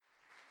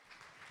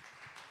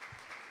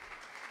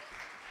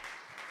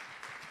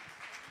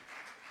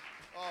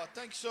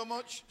Thanks so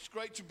much. It's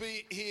great to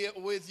be here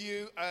with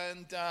you,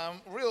 and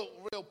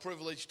real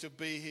privilege to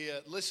be here.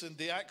 Listen,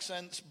 the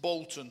accent's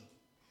Bolton.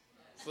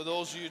 For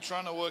those of you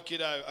trying to work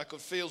it out, I could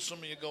feel some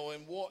of you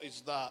going, what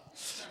is that?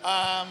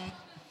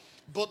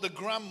 But the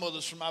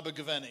grandmother's from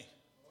Abergavenny.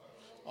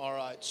 All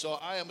right, so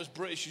I am as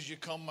British as you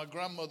come. My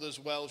grandmother's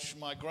Welsh,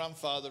 my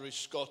grandfather is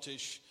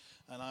Scottish,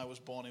 and I was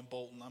born in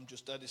Bolton. I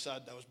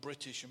decided I was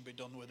British and be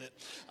done with it.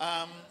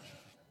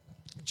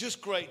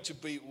 Just great to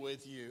be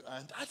with you.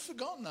 And I'd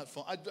forgotten that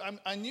phone.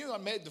 I knew I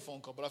made the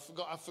phone call, but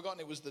I'd forgotten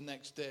it was the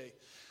next day.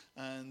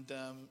 And,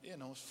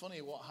 it's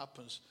funny what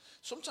happens.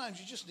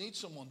 Sometimes you just need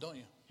someone, don't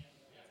you?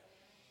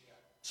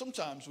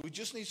 Sometimes we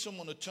just need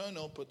someone to turn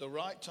up at the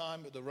right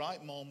time, at the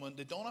right moment.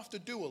 They don't have to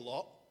do a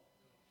lot,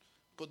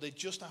 but they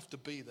just have to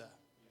be there.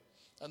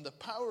 And the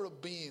power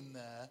of being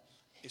there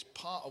is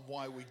part of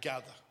why we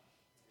gather.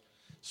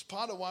 It's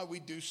part of why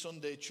we do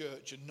Sunday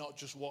church and not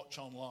just watch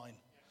online.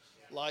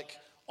 Like,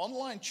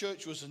 online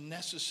church was a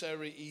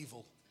necessary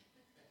evil.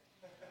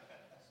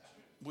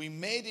 We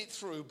made it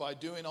through by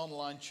doing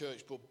online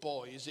church, but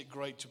boy, is it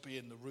great to be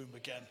in the room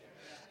again.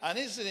 And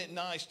isn't it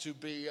nice to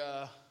be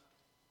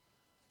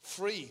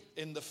free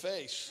in the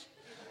face?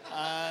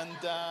 And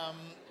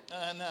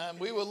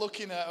we were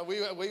looking at I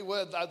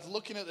was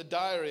looking at the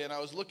diary, and I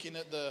was looking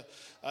at the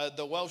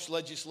Welsh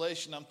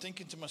legislation. I'm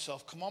thinking to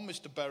myself, come on,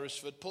 Mr.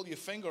 Beresford, pull your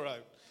finger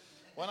out.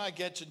 When I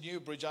get to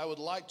Newbridge, I would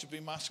like to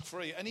be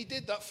mask-free. And he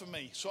did that for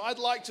me. So I'd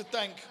like to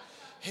thank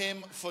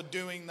him for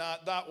doing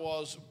that. That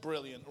was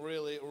brilliant.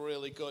 Really,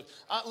 really good.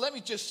 Let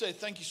me just say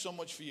thank you so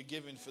much for your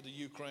giving for the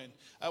Ukraine.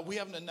 We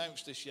haven't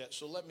announced this yet,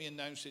 so let me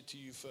announce it to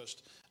you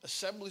first.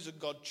 Assemblies of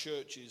God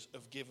churches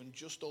have given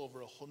just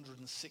over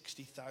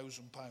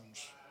 £160,000,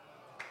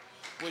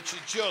 which is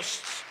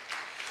just...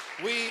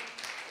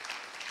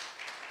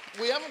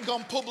 We haven't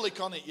gone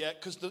public on it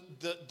yet because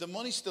the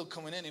money's still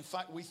coming in. In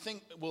fact, we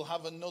think we'll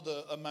have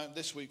another amount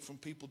this week from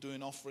people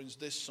doing offerings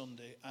this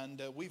Sunday.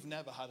 And we've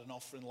never had an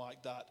offering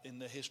like that in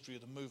the history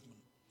of the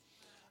movement.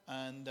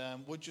 And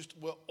we're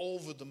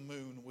over the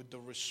moon with the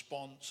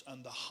response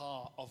and the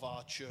heart of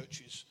our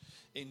churches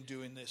in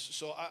doing this.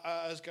 So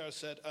as Gareth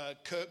said,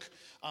 Kirk,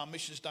 our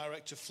missions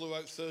director, flew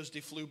out Thursday,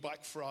 flew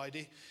back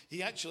Friday.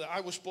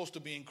 I was supposed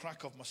to be in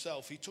Krakow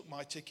myself. He took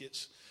my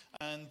tickets.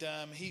 And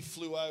he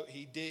flew out,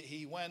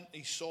 he went,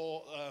 he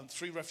saw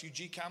 3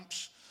 refugee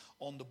camps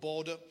on the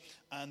border,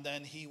 and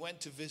then he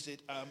went to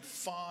visit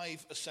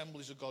 5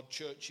 Assemblies of God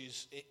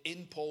churches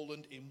in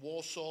Poland, in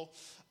Warsaw,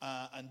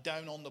 and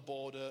down on the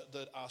border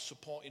that are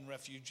supporting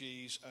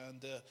refugees.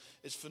 And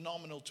it's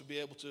phenomenal to be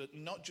able to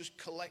not just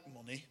collect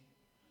money,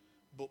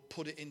 but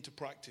put it into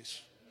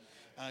practice.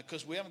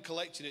 Because we haven't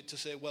collected it to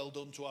say well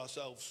done to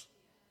ourselves.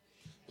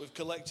 We've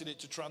collected it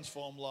to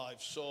transform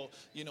lives. So,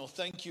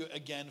 thank you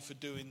again for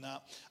doing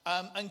that.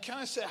 And can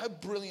I say how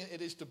brilliant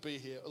it is to be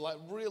here? Like,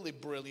 really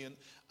brilliant.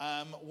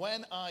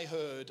 When I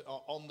heard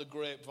on the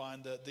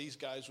grapevine that these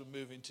guys were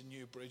moving to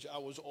Newbridge, I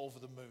was over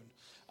the moon.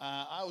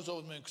 I was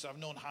over the moon because I've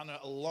known Hannah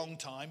a long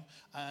time.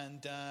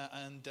 And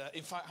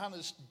in fact,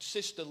 Hannah's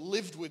sister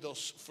lived with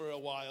us for a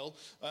while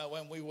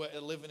when we were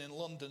living in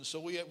London. So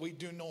we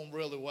do know them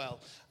really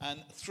well.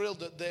 And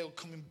thrilled that they were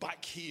coming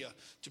back here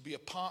to be a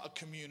part of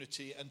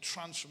community and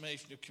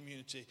transformation of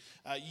community.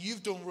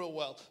 You've done real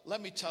well.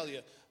 Let me tell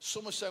you,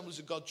 some Assemblies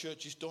of God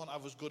churches don't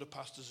have as good a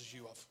pastors as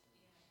you have.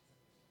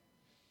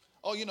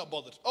 Oh, you're not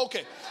bothered.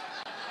 Okay.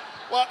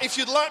 Well, if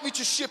you'd like me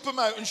to ship them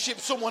out and ship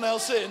someone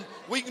else in,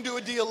 we can do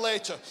a deal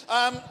later.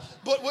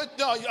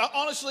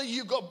 Honestly,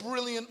 you've got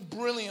brilliant,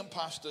 brilliant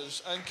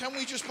pastors. And can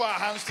we just put our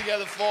hands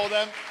together for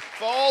them,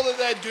 for all that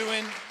they're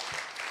doing,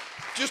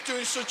 just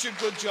doing such a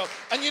good job.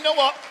 And you know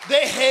what?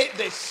 They hate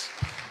this.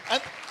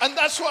 And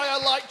that's why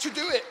I like to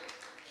do it.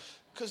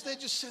 Because they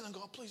just sit and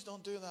go, please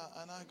don't do that.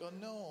 And I go,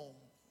 no,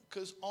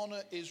 because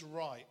honor is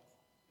right.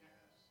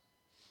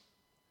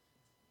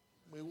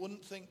 We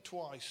wouldn't think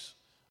twice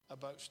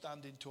about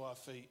standing to our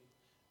feet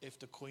if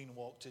the Queen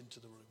walked into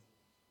the room.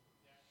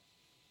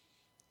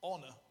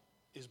 Honor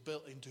is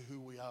built into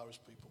who we are as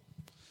people.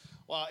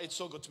 Well, it's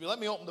so good to be. Let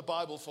me open the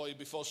Bible for you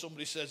before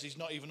somebody says he's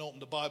not even opened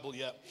the Bible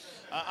yet.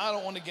 I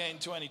don't want to get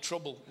into any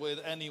trouble with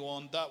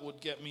anyone. That would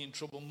get me in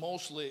trouble,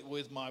 mostly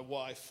with my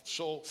wife.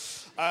 So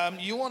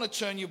you want to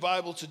turn your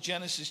Bible to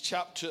Genesis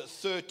chapter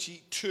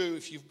 32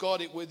 if you've got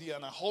it with you.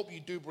 And I hope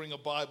you do bring a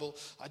Bible.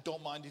 I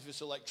don't mind if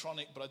it's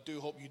electronic, but I do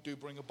hope you do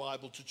bring a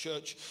Bible to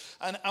church.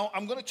 And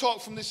I'm going to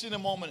talk from this in a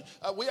moment.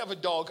 We have a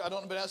dog. I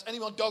don't know about else.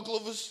 Anyone dog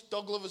lovers?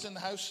 Dog lovers in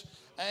the house?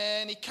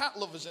 Any cat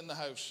lovers in the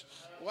house?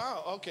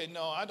 Wow, okay,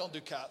 no, I don't do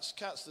cats.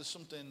 Cats, there's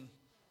something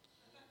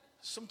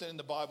in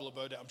the Bible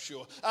about it, I'm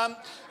sure. And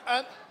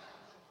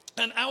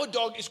our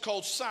dog is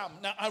called Sam.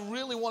 Now, I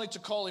really wanted to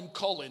call him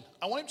Colin.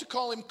 I want him to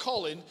call him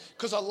Colin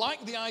because I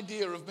like the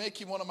idea of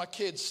making one of my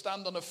kids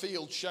stand on a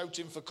field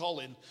shouting for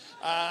Colin.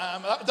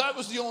 That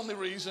was the only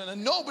reason,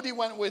 and nobody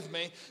went with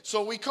me,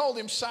 so we called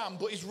him Sam,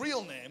 but his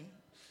real name,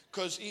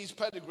 because he's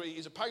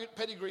a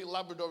pedigree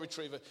Labrador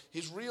Retriever,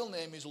 his real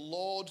name is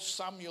Lord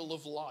Samuel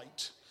of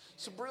Light.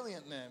 It's a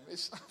brilliant name.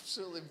 It's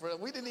absolutely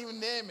brilliant. We didn't even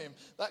name him.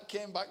 That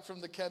came back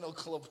from the Kennel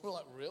Club. We're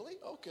like, really?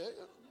 Okay.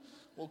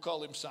 We'll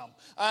call him Sam.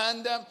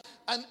 And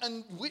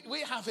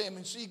we have him,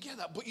 and so you get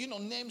that. But,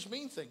 names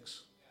mean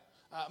things.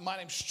 My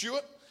name's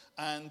Stuart,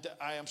 and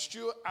I am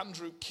Stuart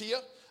Andrew Keir.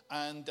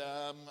 And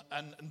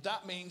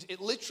that means, it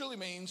literally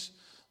means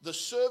the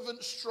servant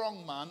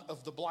strongman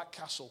of the Black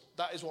Castle.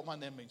 That is what my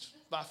name means.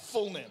 My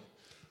full name.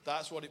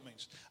 That's what it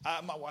means.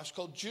 My wife's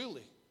called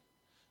Julie.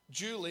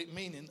 Julie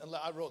meaning, and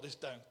I wrote this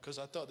down because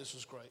I thought this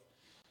was great.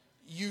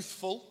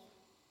 Youthful,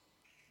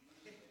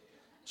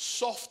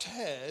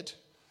 soft-haired,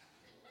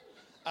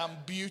 and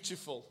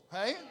beautiful.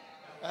 Hey?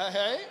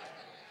 Hey?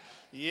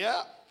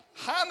 Yeah.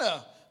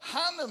 Hannah.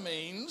 Hannah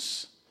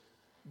means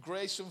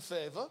grace and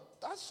favor.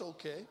 That's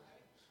okay.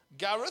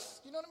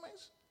 Gareth, you know what it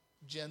means?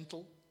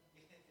 Gentle.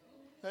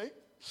 Hey?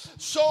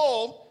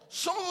 So,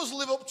 some of us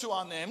live up to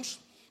our names,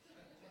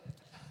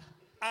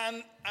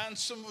 and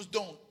some of us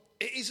don't.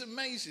 It is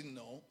amazing,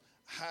 though,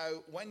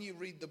 how when you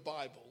read the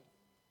Bible,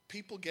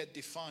 people get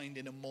defined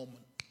in a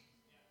moment.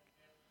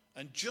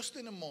 And just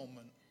in a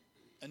moment,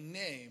 a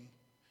name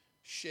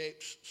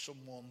shapes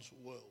someone's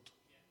world.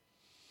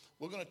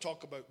 We're going to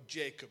talk about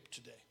Jacob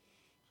today.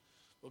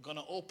 We're going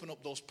to open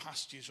up those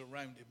passages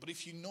around it. But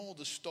if you know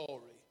the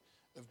story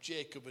of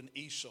Jacob and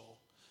Esau,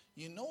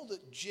 you know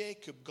that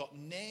Jacob got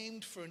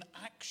named for an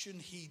action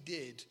he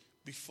did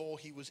before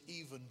he was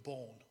even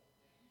born.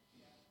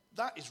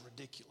 That is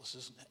ridiculous,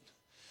 isn't it?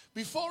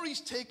 Before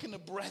he's taken a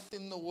breath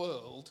in the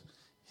world,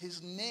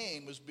 his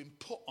name has been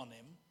put on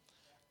him,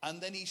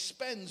 and then he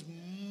spends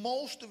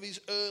most of his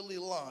early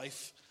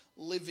life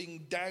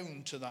living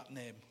down to that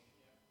name.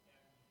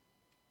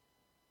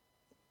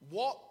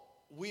 What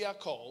we are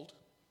called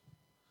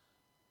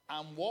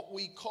and what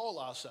we call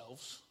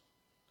ourselves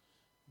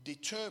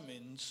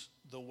determines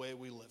the way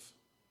we live.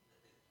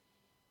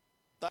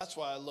 That's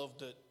why I love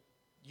that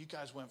you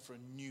guys went for a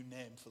new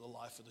name for the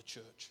life of the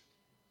church.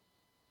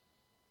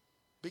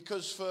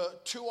 Because for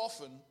too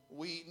often,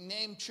 we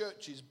name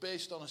churches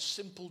based on a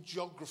simple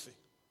geography.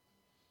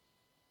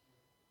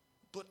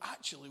 But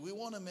actually, we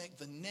want to make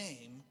the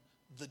name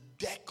the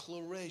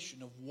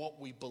declaration of what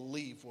we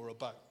believe we're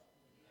about.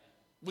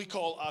 We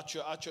call our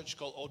church is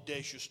called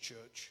Audacious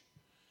Church.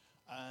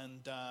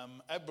 And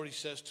everybody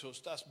says to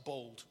us, that's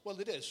bold. Well,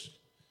 it is.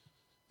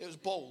 It was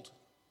bold.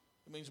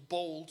 It means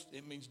bold.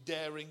 It means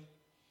daring.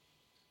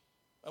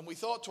 And we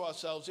thought to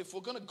ourselves, if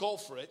we're going to go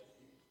for it,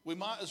 we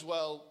might as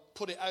well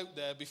put it out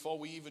there before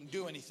we even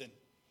do anything,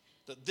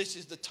 that this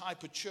is the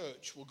type of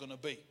church we're going to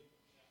be.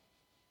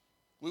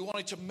 We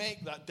wanted to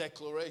make that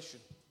declaration.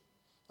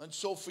 And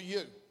so for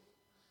you,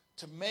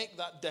 to make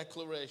that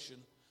declaration,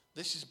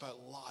 this is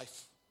about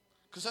life.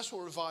 Because that's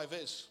what Revive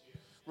is.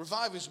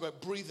 Revive is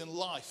about breathing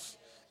life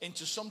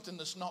into something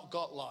that's not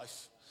got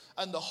life.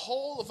 And the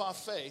whole of our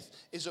faith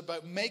is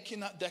about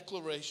making that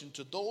declaration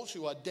to those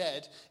who are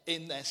dead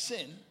in their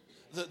sin,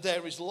 that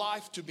there is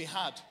life to be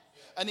had.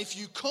 And if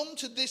you come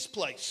to this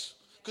place,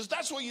 because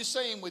that's what you're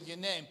saying with your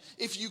name,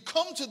 if you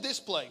come to this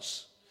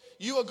place,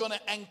 you are going to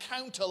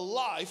encounter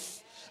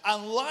life,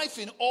 and life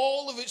in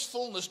all of its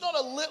fullness, not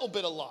a little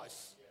bit of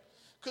life.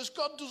 Because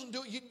God doesn't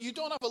do it. You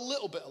don't have a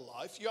little bit of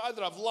life. You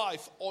either have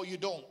life or you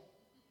don't.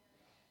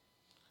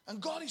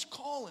 And God is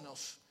calling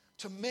us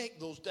to make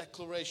those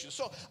declarations.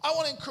 So I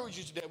want to encourage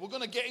you today. We're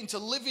going to get into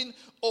living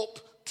up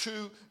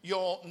to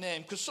your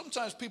name. Because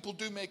sometimes people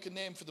do make a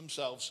name for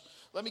themselves.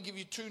 Let me give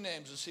you two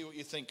names and see what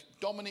you think.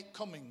 Dominic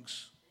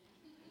Cummings.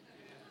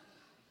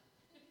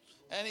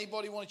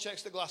 Anybody want to check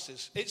the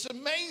glasses? It's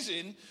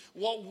amazing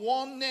what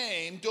one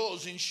name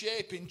does in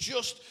shaping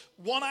just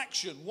one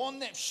action. One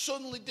name,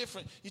 suddenly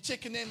different. You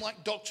take a name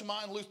like Dr.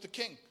 Martin Luther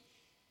King.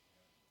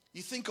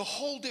 You think a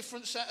whole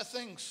different set of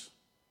things.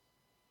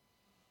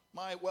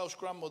 My Welsh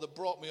grandmother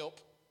brought me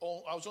up.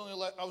 I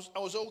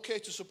was okay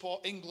to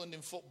support England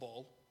in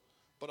football,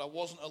 but I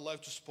wasn't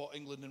allowed to support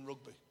England in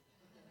rugby.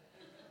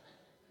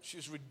 She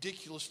was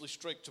ridiculously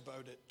strict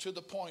about it, to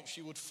the point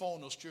she would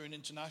phone us during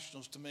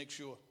internationals to make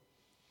sure.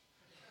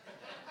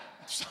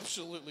 It's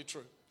absolutely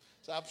true.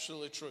 It's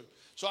absolutely true.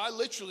 So I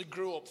literally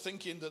grew up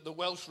thinking that the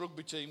Welsh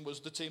rugby team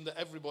was the team that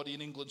everybody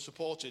in England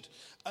supported,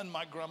 and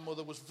my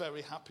grandmother was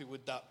very happy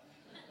with that.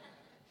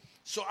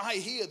 So I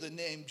hear the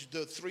name,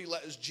 the three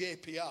letters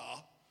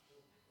JPR,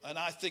 and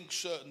I think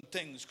certain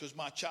things because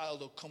my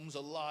childhood comes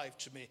alive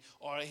to me.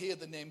 Or I hear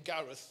the name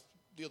Gareth,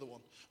 the other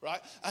one, right?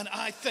 And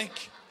I think,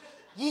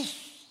 woof,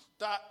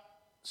 that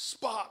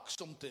sparks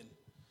something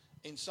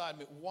inside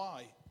me.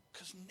 Why?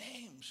 Because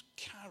names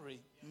carry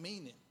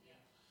meaning.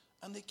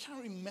 And they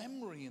carry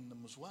memory in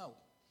them as well.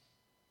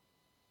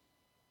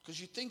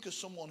 Because you think of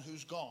someone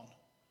who's gone,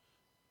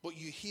 but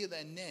you hear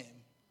their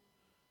name,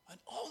 and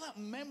all that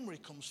memory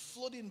comes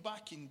flooding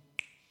back in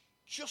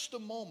just a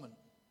moment.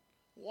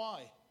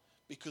 Why?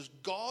 Because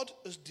God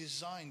has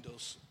designed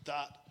us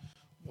that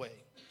way.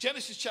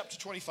 Genesis chapter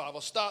 25,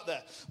 I'll start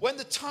there. When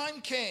the time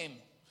came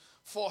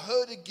for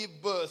her to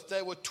give birth,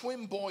 there were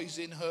twin boys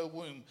in her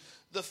womb.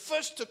 The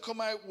first to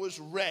come out was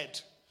red,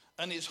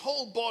 and his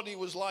whole body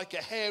was like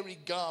a hairy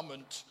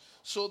garment.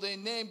 So they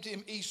named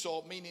him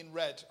Esau, meaning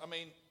red. I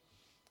mean,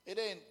 it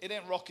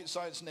ain't rocket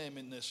science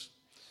naming this.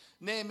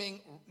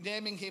 Naming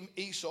him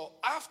Esau.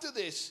 After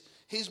this,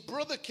 his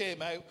brother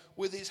came out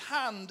with his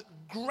hand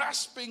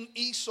grasping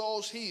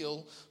Esau's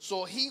heel,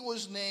 so he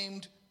was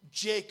named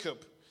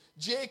Jacob.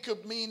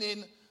 Jacob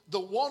meaning the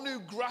one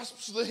who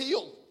grasps the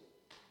heel.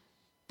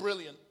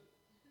 Brilliant.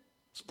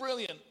 It's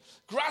brilliant.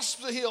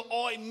 Grasp the heel,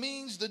 or it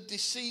means the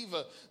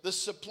deceiver, the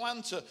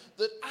supplanter,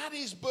 that at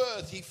his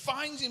birth he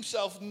finds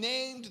himself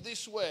named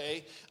this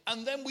way,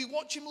 and then we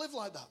watch him live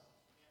like that.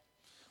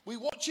 We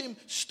watch him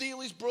steal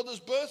his brother's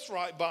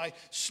birthright by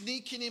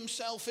sneaking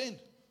himself in.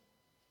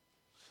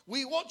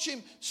 We watch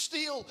him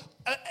steal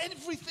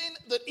everything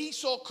that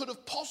Esau could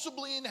have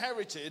possibly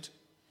inherited.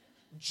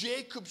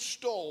 Jacob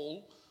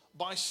stole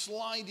by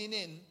sliding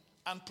in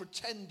and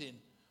pretending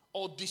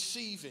or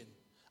deceiving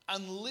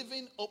and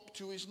living up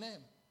to his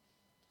name.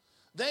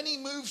 Then he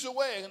moves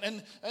away,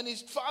 and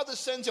his father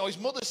sends him, or his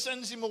mother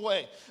sends him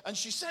away, and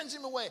she sends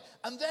him away.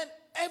 And then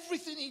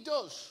everything he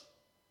does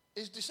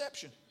is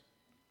deception.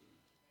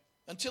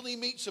 Until he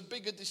meets a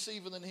bigger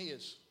deceiver than he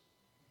is.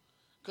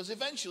 Because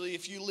eventually,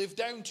 if you live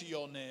down to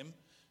your name,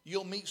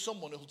 you'll meet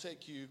someone who'll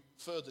take you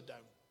further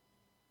down.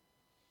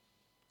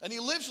 And he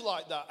lives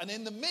like that. And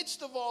in the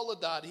midst of all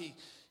of that,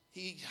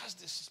 he has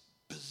this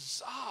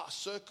bizarre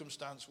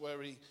circumstance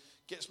where he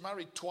gets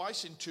married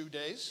twice in 2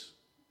 days.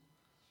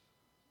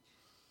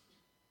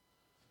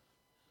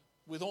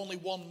 With only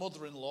one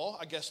mother-in-law.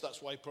 I guess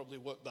that's why he probably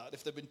worked that.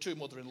 If there'd been two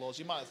mother-in-laws,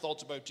 he might have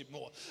thought about it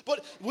more.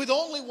 But with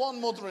only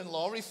one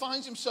mother-in-law, he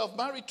finds himself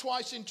married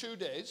twice in 2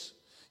 days.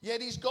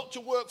 Yet he's got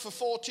to work for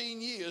 14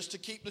 years to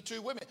keep the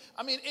two women.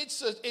 I mean,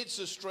 it's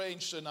a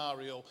strange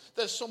scenario.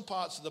 There's some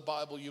parts of the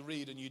Bible you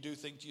read and you do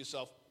think to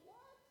yourself, what?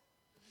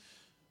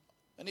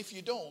 And if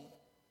you don't,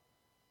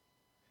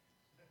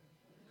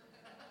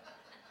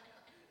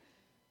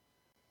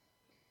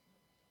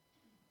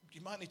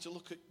 you might need to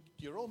look at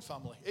your own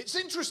family. It's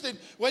interesting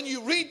when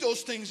you read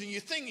those things and you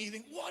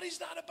think, what is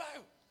that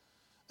about?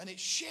 And it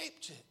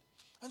shaped it.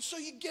 And so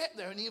you get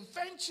there and he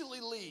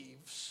eventually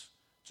leaves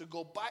to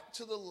go back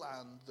to the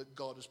land that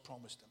God has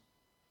promised him.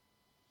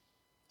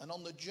 And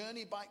on the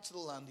journey back to the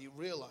land, he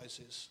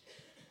realizes,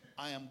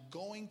 I am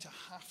going to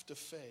have to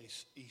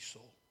face Esau.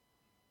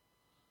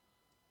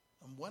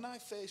 And when I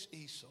face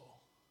Esau,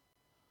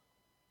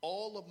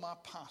 all of my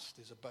past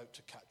is about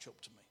to catch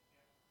up to me.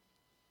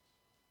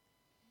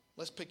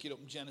 Let's pick it up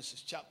in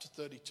Genesis chapter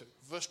 32,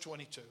 verse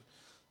 22.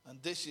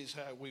 And this is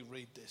how we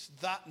read this.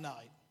 That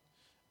night,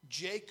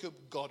 Jacob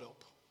got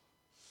up,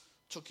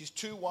 took his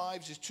 2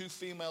 wives, his 2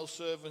 female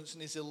servants,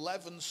 and his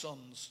 11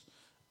 sons,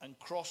 and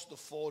crossed the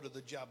ford of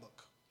the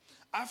Jabbok.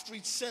 After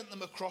he'd sent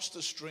them across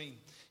the stream,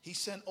 he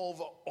sent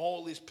over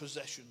all his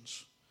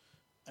possessions.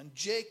 And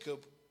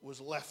Jacob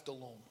was left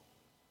alone.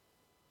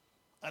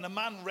 And a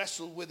man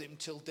wrestled with him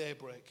till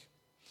daybreak.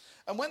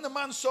 And when the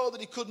man saw that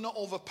he could not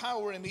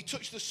overpower him, he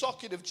touched the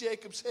socket of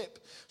Jacob's hip,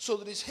 so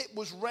that his hip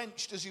was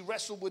wrenched as he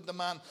wrestled with the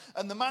man.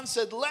 And the man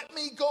said, let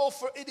me go,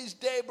 for it is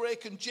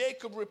daybreak. And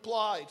Jacob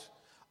replied,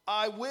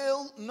 I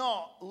will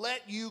not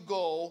let you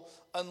go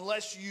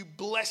unless you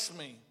bless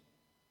me.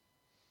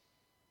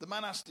 The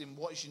man asked him,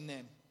 what is your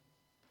name?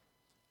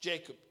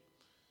 Jacob,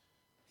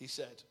 he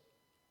said.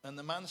 And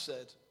the man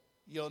said,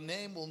 your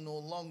name will no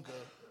longer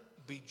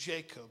be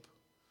Jacob,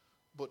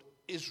 but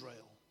Israel,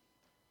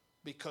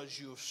 because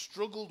you have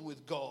struggled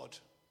with God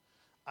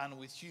and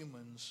with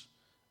humans,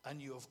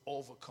 and you have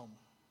overcome.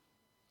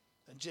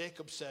 And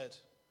Jacob said,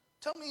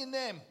 tell me your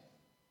name.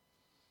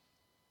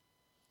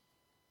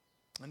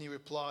 And he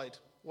replied,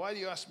 why do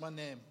you ask my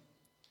name?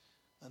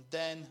 And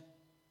then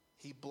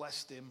he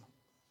blessed him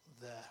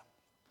there.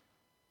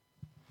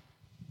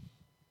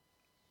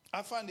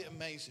 I find it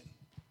amazing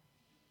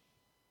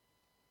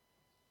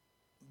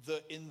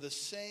that in the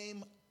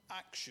same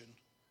action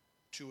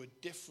to a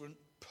different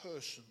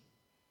person,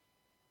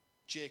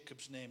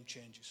 Jacob's name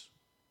changes.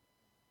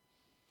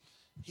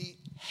 He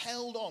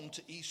held on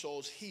to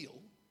Esau's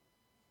heel,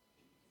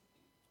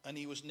 and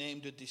he was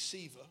named a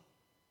deceiver.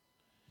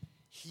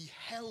 He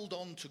held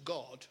on to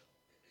God,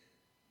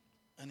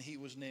 and he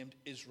was named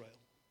Israel.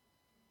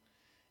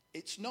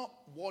 It's not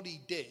what he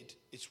did,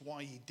 it's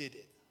why he did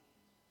it.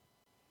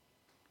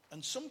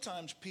 And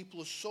sometimes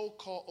people are so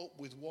caught up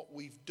with what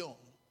we've done,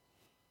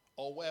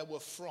 or where we're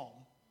from,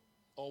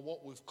 or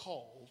what we've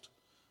called,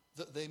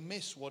 that they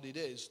miss what it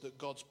is that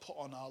God's put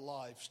on our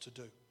lives to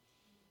do.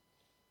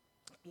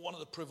 One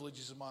of the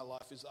privileges of my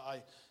life is that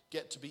I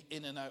get to be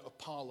in and out of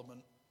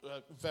Parliament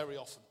very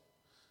often.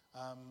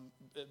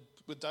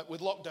 With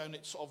lockdown,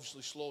 it's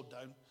obviously slowed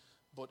down,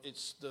 but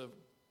it's the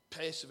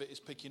pace of it is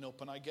picking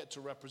up, and I get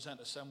to represent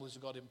Assemblies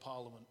of God in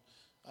Parliament.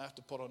 I have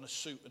to put on a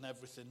suit and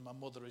everything. My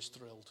mother is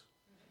thrilled.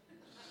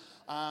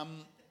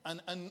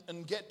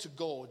 And get to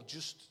go and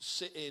just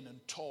sit in and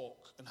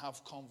talk and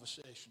have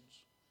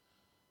conversations.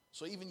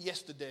 So even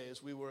yesterday,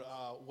 as we were at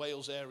our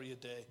Wales Area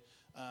Day,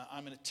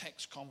 I'm in a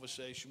text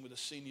conversation with a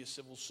senior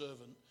civil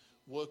servant,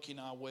 working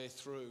our way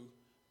through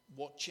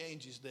what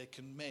changes they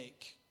can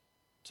make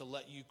to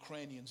let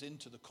Ukrainians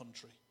into the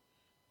country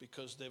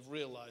because they've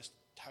realized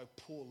how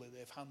poorly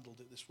they've handled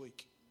it this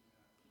week.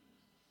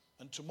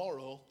 And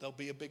tomorrow there'll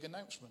be a big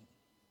announcement.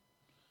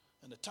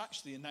 And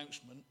attached to the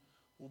announcement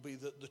will be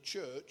that the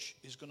church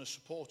is going to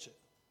support it.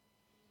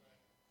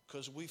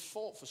 Because we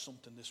fought for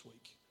something this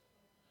week.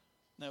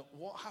 Now,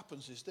 what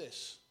happens is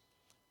this.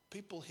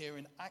 People hear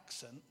an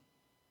accent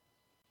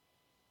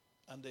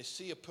and they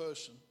see a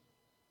person,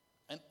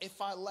 and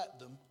if I let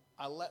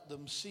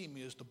them see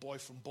me as the boy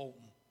from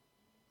Bolton.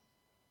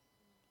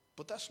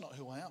 But that's not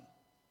who I am.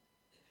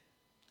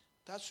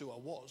 That's who I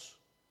was.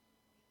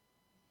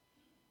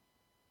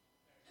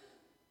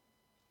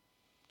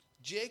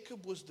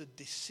 Jacob was the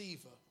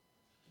deceiver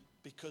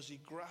because he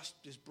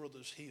grasped his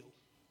brother's heel.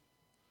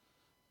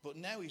 But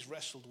now he's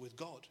wrestled with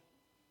God.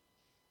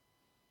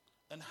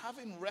 And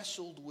having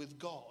wrestled with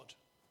God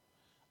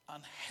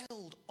and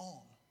held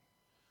on,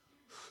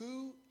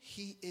 who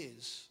he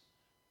is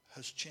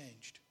has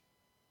changed.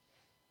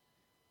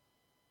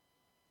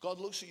 God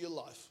looks at your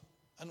life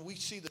and we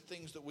see the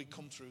things that we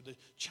come through, the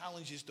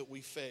challenges that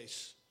we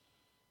face,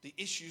 the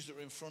issues that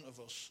are in front of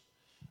us,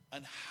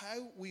 and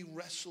how we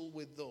wrestle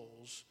with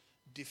those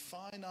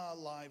define our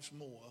lives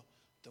more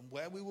than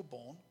where we were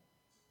born,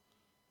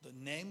 the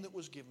name that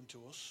was given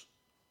to us,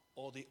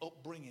 or the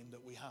upbringing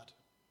that we had.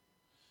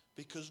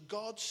 Because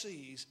God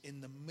sees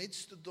in the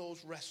midst of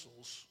those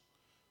wrestles,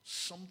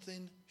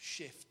 something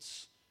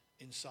shifts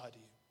inside of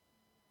you.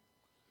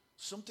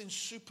 Something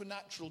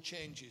supernatural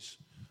changes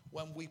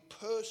when we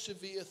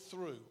persevere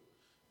through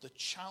the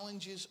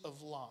challenges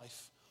of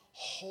life,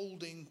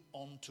 holding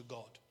on to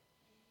God.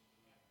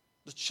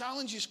 The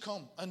challenges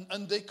come,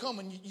 and they come,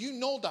 and you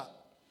know that.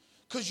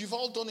 Because you've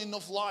all done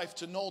enough life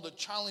to know that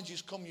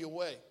challenges come your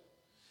way.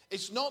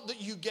 It's not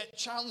that you get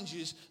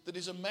challenges that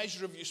is a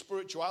measure of your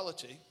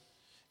spirituality.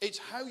 It's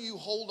how you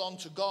hold on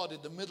to God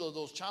in the middle of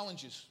those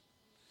challenges.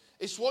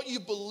 It's what you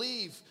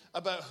believe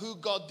about who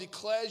God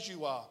declares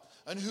you are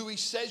and who he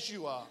says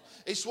you are.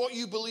 It's what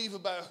you believe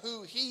about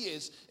who he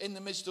is in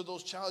the midst of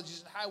those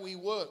challenges and how he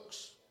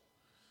works.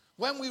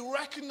 When we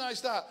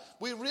recognize that,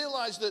 we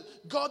realize that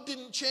God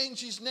didn't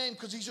change his name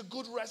because he's a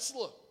good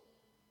wrestler.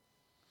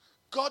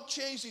 God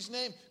changed his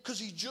name because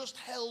he just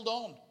held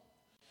on.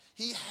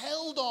 He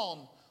held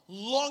on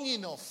long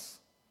enough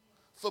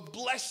for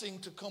blessing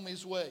to come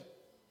his way.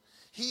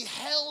 He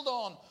held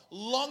on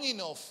long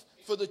enough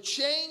for the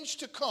change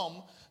to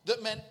come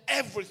that meant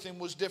everything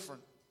was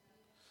different.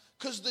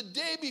 Because the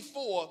day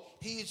before,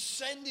 he is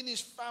sending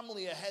his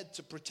family ahead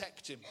to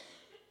protect him.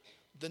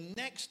 The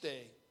next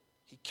day,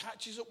 he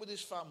catches up with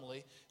his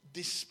family,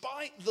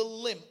 despite the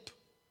limp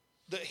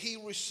that he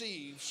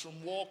receives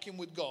from walking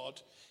with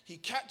God. He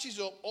catches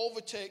up,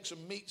 overtakes,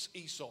 and meets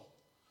Esau.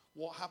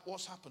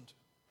 What's happened?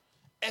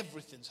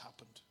 Everything's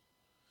happened.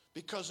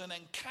 Because an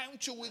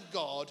encounter with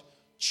God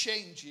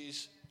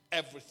changes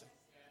everything.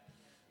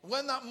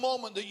 When that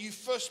moment that you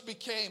first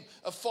became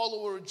a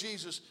follower of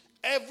Jesus,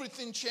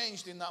 everything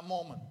changed in that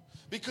moment.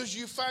 Because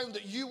you found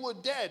that you were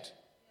dead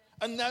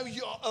and now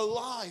you're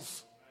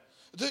alive.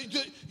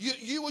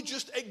 You were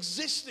just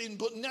existing,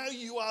 but now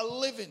you are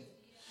living.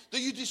 That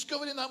you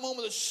discovered in that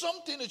moment that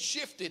something had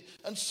shifted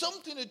and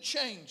something had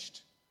changed.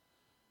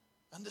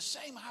 And the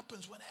same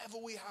happens whenever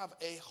we have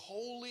a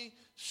Holy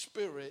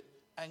Spirit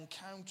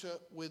encounter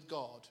with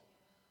God.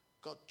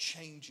 God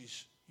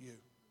changes you.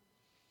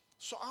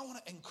 So I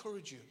want to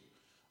encourage you.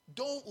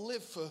 Don't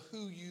live for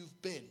who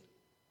you've been.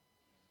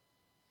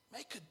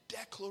 Make a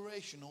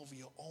declaration over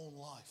your own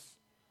life.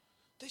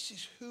 This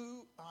is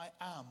who I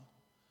am,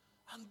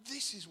 and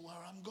this is where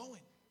I'm going.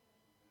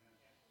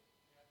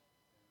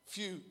 A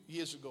few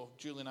years ago,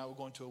 Julie and I were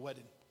going to a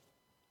wedding.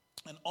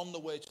 And on the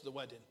way to the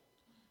wedding,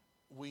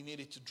 we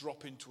needed to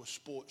drop into a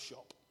sports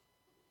shop.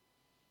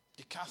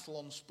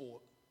 Decathlon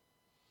Sport.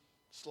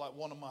 It's like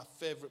one of my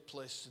favorite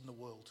places in the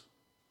world.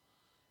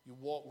 You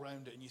walk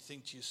around it and you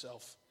think to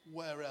yourself,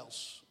 where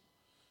else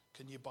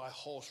can you buy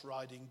horse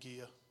riding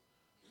gear,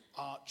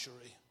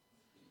 archery,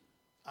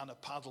 and a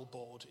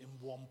paddleboard in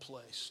one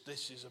place?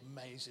 This is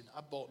amazing.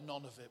 I bought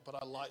none of it, but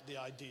I like the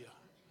idea.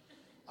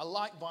 I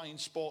like buying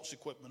sports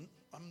equipment.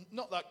 I'm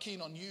not that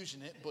keen on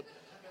using it, but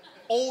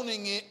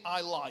owning it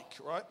I like,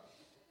 right?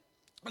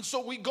 And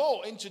so we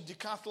go into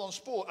Decathlon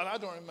Sport, and I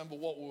don't remember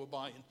what we were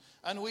buying.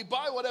 And we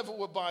buy whatever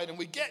we're buying, and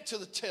we get to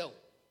the till.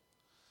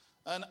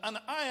 And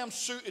I am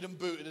suited and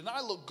booted, and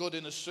I look good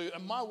in a suit,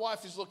 and my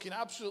wife is looking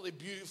absolutely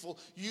beautiful,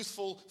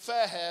 youthful,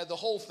 fair hair, the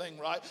whole thing,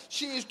 right?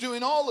 She is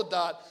doing all of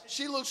that.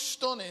 She looks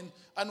stunning,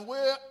 and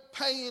we're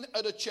paying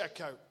at a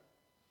checkout.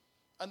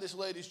 And this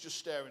lady's just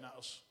staring at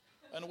us.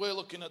 And we're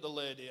looking at the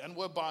lady, and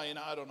we're buying,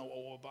 I don't know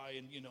what we're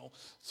buying,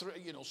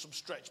 some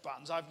stretch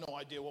bands. I have no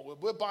idea what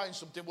we're buying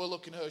something. We're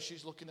looking at her,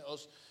 she's looking at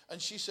us,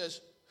 and she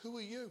says, who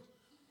are you?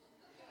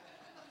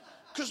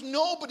 Because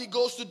nobody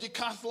goes to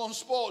Decathlon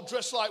Sport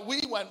dressed like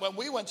we went when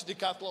we went to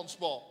Decathlon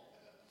Sport.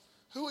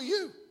 Who are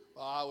you?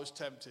 Well, I was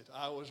tempted.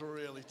 I was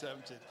really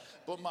tempted.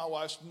 But my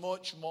wife's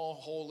much more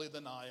holy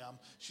than I am.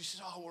 She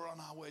says, we're on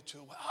our way to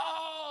a wedding.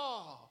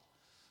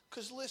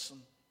 Because listen,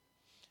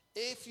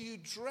 if you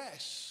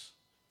dress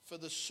for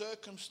the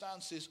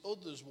circumstances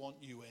others want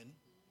you in,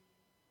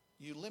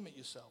 you limit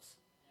yourself.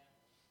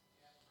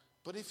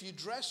 But if you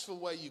dress for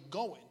where you're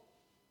going,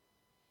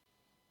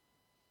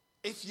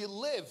 if you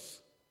live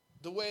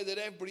the way that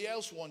everybody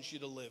else wants you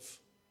to live,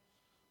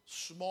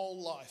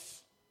 small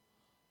life,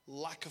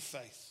 lack of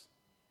faith,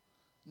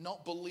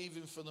 not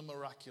believing for the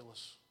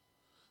miraculous,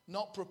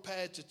 not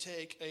prepared to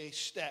take a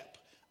step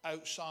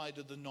outside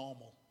of the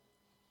normal,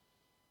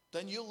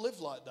 then you'll live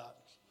like that.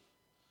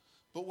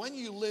 But when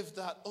you live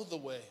that other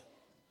way,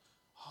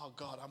 oh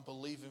God, I'm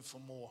believing for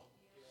more.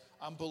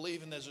 I'm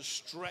believing there's a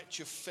stretch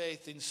of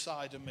faith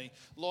inside of me.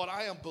 Lord,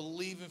 I am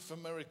believing for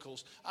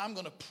miracles. I'm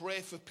going to pray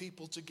for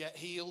people to get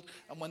healed.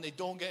 And when they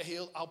don't get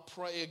healed, I'll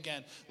pray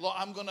again. Lord,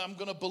 I'm going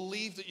to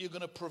believe that you're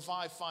going to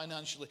provide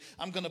financially.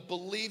 I'm going to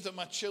believe that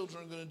my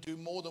children are going to do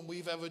more than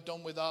we've ever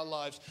done with our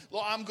lives.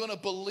 Lord, I'm going to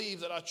believe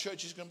that our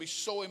church is going to be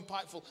so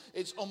impactful.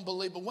 It's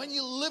unbelievable. When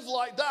you live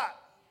like that,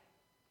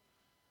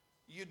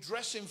 you're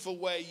dressing for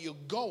where you're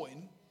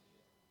going,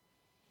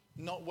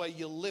 not where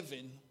you're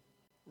living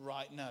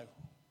right now.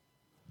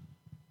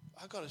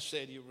 I've got to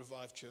say to you,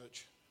 Revive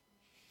Church,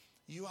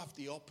 you have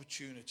the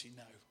opportunity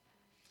now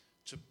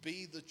to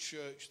be the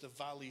church the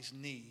valleys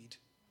need,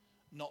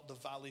 not the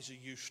valleys are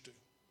used to.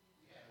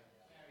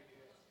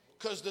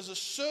 Because there's a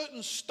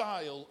certain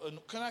style, and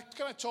can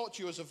I talk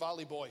to you as a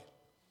valley boy?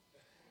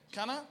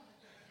 Can I?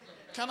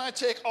 Can I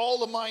take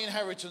all of my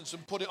inheritance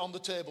and put it on the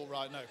table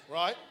right now,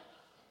 right?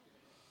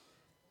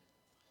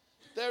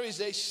 There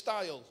is a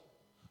style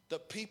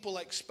that people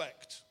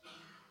expect.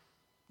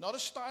 Not a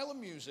style of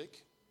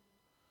music,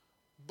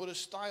 but a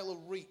style of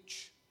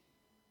reach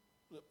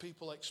that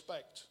people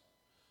expect,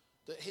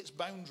 that hits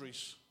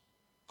boundaries,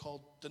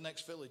 called the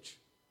next village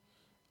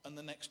and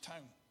the next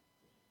town,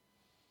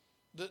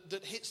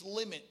 that hits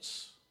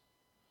limits.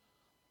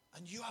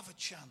 And you have a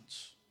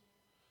chance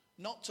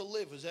not to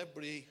live as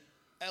everybody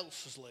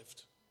else has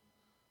lived,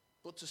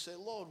 but to say,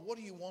 Lord, what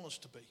do you want us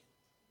to be?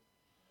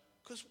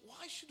 Because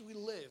why should we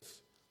live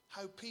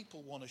how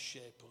people want to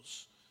shape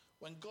us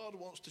when God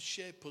wants to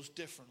shape us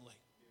differently?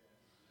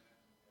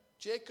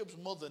 Jacob's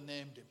mother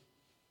named him,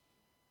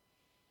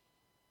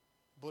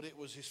 but it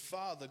was his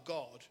father,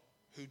 God,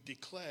 who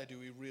declared who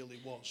he really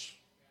was.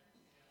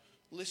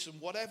 Listen,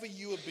 whatever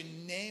you have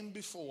been named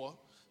before,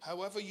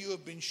 however you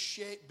have been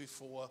shaped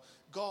before,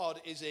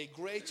 God is a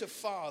greater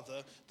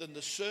father than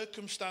the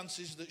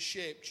circumstances that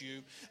shaped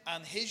you,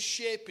 and his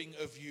shaping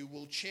of you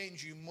will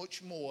change you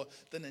much more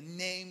than a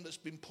name that's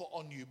been put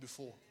on you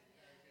before.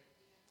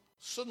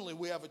 Suddenly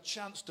we have a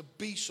chance to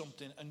be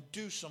something and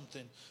do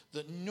something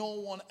that no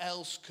one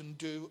else can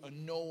do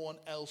and no one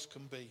else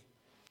can be.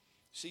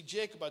 See,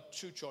 Jacob had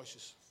two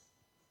choices.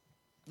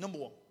 Number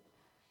one,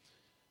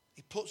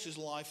 he puts his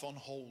life on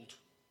hold.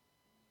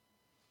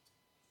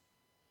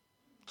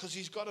 Because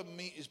he's got to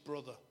meet his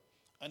brother.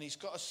 And he's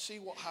got to see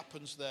what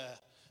happens there.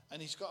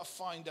 And he's got to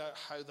find out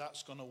how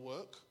that's going to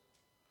work.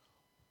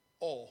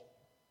 Or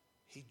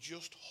he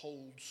just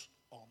holds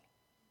on.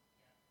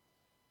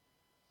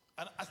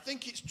 And I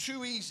think it's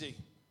too easy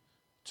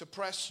to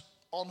press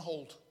on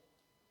hold.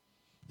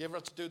 You ever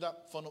had to do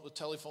that? Phone up the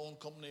telephone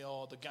company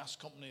or the gas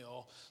company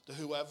or the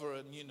whoever,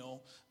 and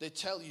they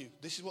tell you,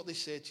 this is what they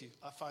say to you.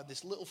 I find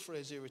this little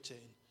phrase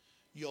irritating.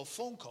 Your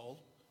phone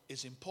call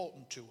is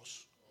important to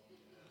us.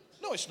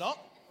 No, it's not.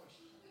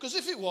 Because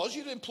if it was,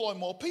 you'd employ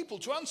more people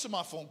to answer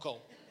my phone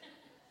call.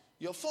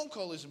 Your phone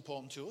call is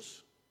important to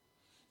us.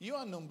 You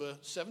are number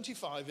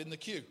 75 in the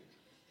queue.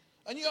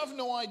 And you have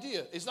no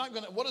idea.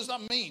 What does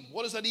that mean?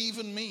 What does that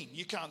even mean?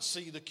 You can't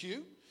see the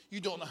queue. You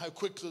don't know how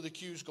quickly the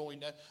queue's going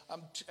there.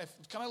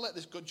 Can I let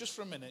this go just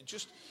for a minute?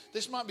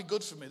 This might be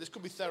good for me. This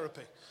could be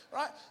therapy.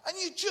 Right? And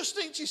you just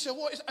think to yourself,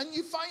 and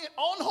you find it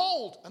on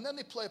hold. And then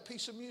they play a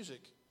piece of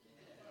music.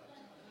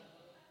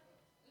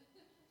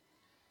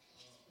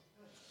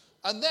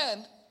 And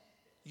then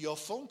your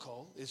phone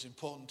call is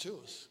important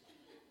to us.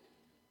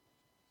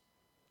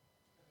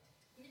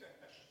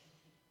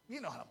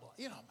 You know what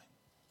I mean.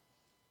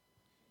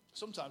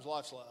 Sometimes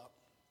life's like that.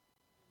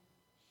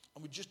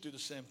 And we just do the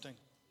same thing.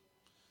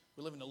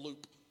 We live in a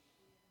loop.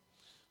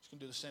 Just going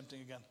to do the same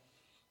thing again.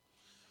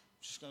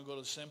 Just going to go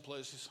to the same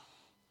places,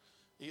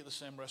 eat at the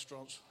same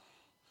restaurants,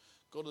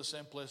 go to the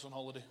same place on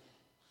holiday.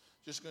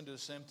 Just going to do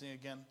the same thing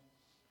again.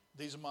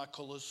 These are my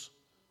colors.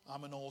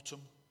 I'm an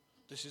autumn.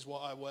 This is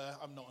what I wear.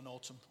 I'm not an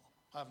autumn.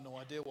 I have no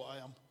idea what I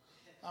am.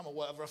 I'm a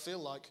whatever I feel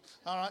like.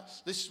 All right,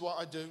 this is what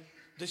I do.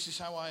 This is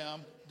how I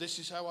am. This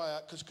is how I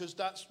act. Because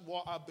that's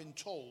what I've been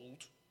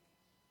told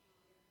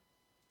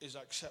is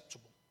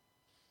acceptable.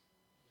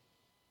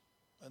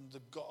 And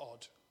the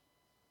God,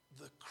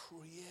 the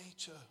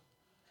creator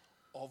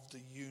of the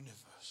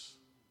universe,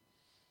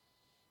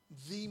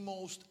 the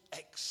most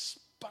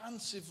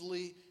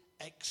expansively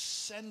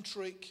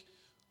eccentric,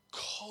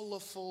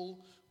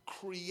 colorful,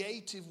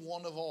 creative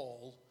one of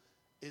all,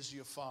 is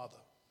your Father.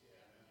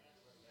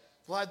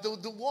 Like the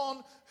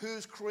one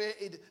who's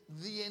created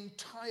the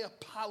entire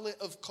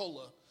palette of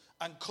color,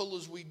 and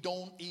colors we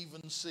don't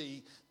even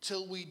see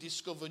till we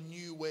discover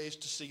new ways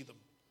to see them.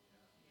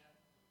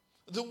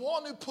 The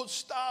one who puts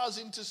stars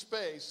into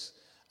space.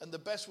 And the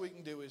best we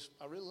can do is,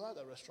 I really like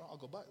that restaurant, I'll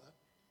go back there.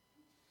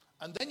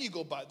 And then you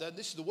go back there,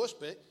 this is the worst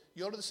bit,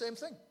 you order the same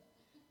thing.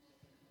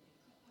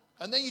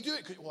 And then you do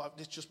it, well,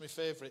 this is just my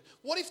favorite.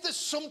 What if there's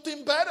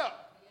something better?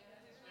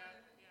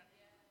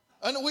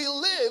 And we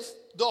live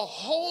the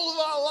whole of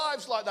our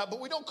lives like that,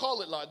 but we don't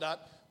call it like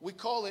that. We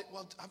call it,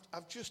 well,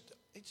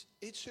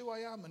 it's who I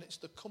am, and it's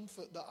the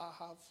comfort that I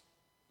have.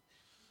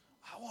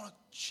 I want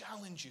to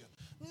challenge you,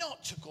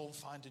 not to go and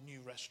find a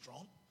new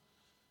restaurant,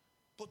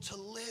 but to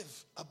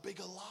live a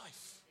bigger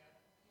life.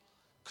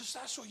 Because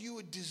that's what you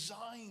were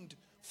designed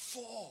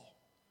for.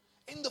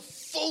 In the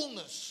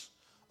fullness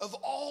of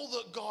all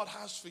that God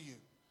has for you.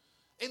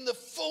 In the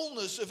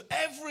fullness of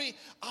every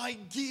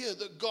idea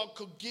that God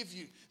could give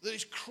you that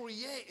is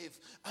creative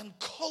and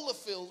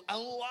color-filled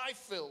and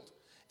life-filled.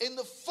 In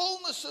the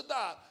fullness of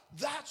that,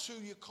 that's who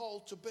you're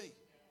called to be.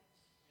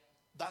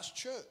 That's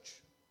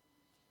church.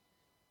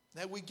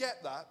 Now we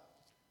get that,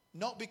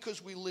 not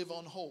because we live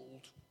on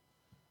hold,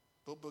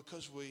 but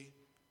because we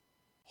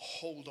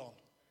hold on.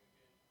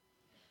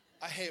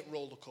 I hate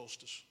roller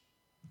coasters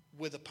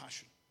with a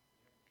passion.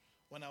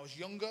 When I was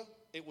younger,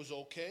 it was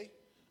okay.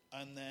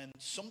 And then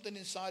something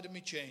inside of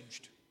me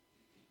changed.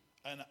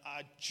 And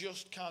I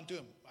just can't do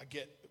them. I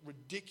get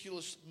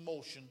ridiculous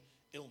motion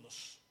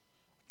illness.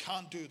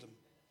 Can't do them.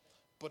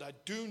 But I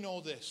do know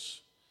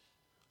this.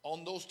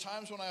 On those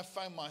times when I have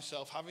found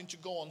myself having to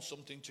go on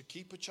something to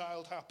keep a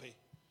child happy,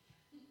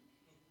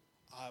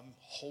 I'm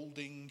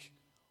holding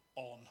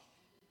on.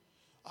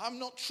 I'm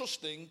not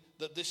trusting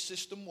that this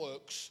system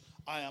works.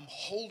 I am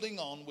holding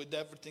on with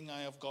everything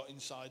I have got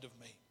inside of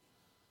me.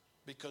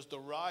 Because the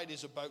ride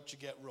is about to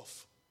get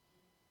rough.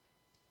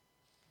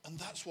 And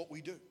that's what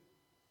we do.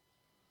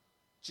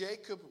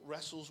 Jacob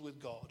wrestles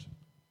with God.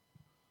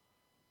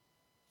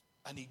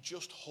 And he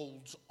just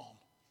holds on.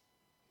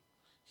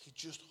 He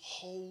just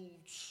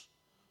holds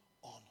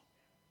on.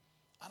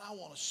 And I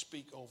want to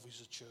speak over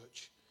as a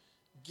church.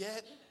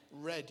 Get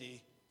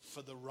ready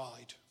for the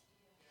ride.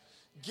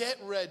 Get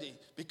ready,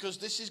 because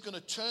this is going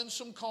to turn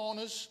some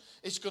corners.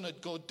 It's going to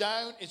go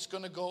down. It's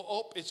going to go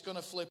up. It's going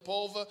to flip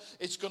over.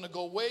 It's going to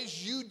go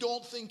ways you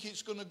don't think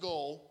it's going to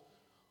go.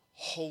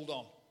 Hold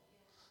on.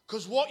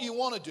 Because what you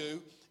want to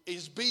do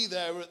is be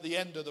there at the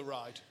end of the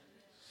ride.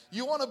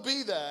 You want to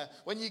be there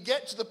when you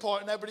get to the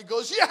point and everybody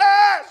goes,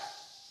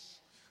 yes,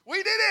 we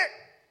did it.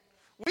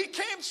 We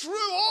came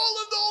through all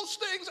of those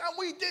things and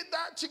we did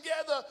that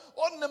together.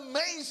 What an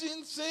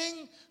amazing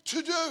thing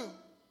to do.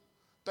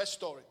 Best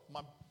story.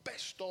 My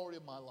best story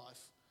of my life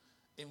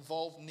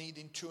involved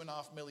needing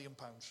 £2.5 million.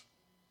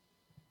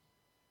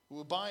 We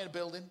were buying a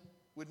building.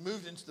 We'd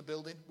moved into the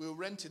building. We were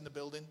renting the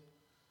building.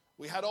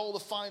 We had all the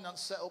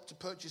finance set up to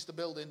purchase the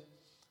building.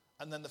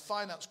 And then the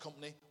finance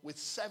company, with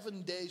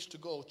 7 days to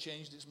go,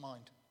 changed its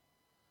mind.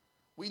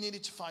 We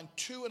needed to find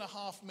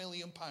 £2.5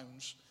 million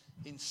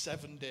in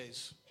 7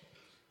 days.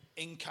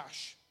 In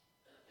cash.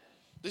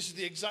 This is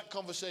the exact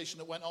conversation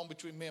that went on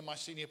between me and my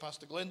senior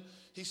pastor, Glenn.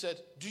 He said,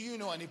 do you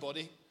know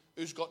anybody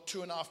who's got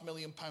 £2.5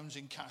 million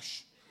in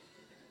cash?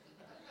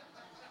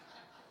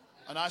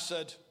 And I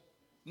said,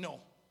 no.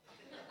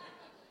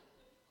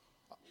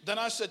 Then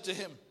I said to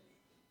him,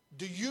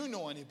 do you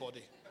know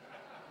anybody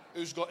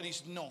who's got, and he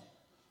said, no.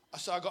 I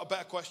said, I got a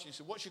better question. He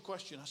said, what's your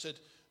question? I said,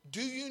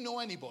 do you know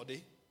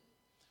anybody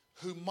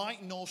who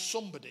might know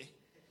somebody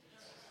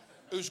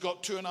who's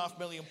got £2.5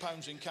 million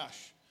in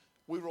cash?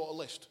 We wrote a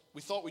list.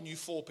 We thought we knew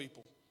 4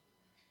 people.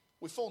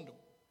 We phoned them.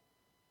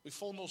 We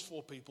phoned those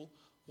 4 people.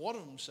 One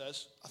of them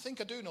says, I think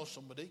I do know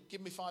somebody.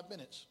 Give me 5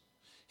 minutes.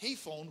 He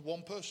phoned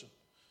one person.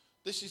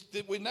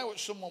 We're now at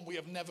someone we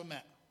have never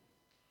met.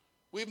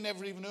 We've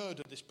never even heard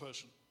of this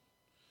person.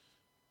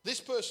 This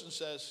person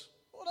says,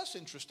 oh, that's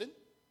interesting.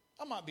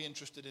 I might be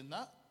interested in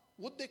that.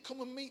 Would they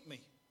come and meet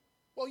me?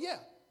 Well, yeah.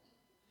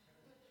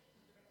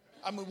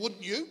 I mean,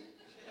 wouldn't you?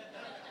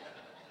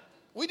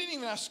 We didn't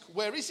even ask,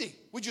 where is he?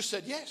 We just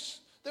said yes.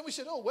 Then we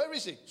said, oh, where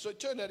is he? So it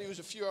turned out he was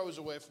a few hours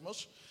away from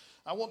us.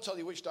 I won't tell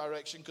you which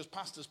direction because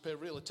pastors pay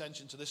real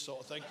attention to this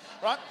sort of thing,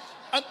 right?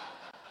 And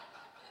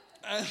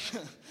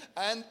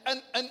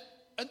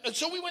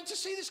so we went to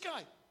see this guy.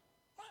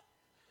 Right?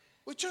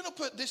 We turn up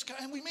at this guy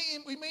and we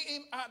meet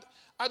him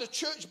at a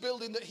church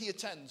building that he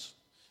attends.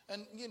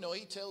 And, you know,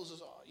 he tells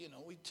us,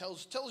 he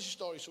tells his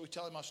story, so we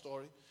tell him our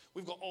story.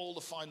 We've got all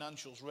the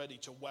financials ready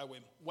to wow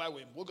him.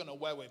 We're going to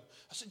wow him.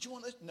 I said, do you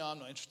want this? No, I'm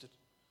not interested.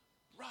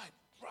 Right.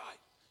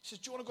 He says,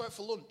 do you want to go out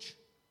for lunch?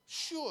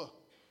 Sure.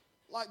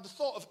 Like the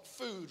thought of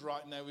food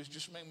right now is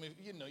just making me,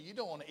 you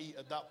don't want to eat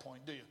at that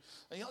point, do you?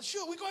 And you're like,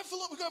 sure, we go out for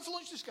lunch. We go out for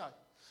lunch with this guy.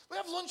 We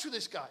have lunch with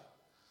this guy.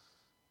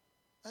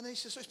 And then he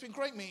says, so it's been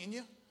great meeting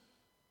you.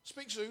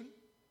 Speak soon.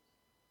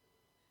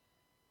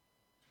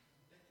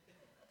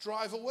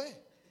 Drive away.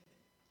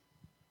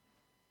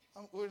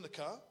 We're in the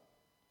car.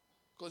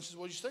 Glenn says,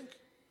 what do you think? I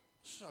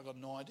said, I got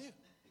no idea. I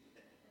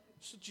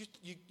said, do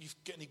you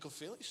get any good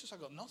feeling? He says, I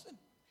got nothing.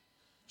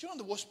 Do you know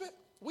the worst bit?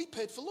 We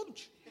paid for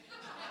lunch.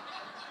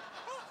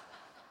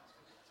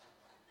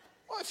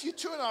 Well, if you're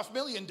 $2.5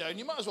 million down,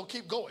 you might as well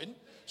keep going.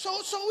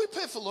 So we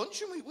pay for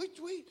lunch and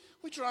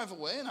we drive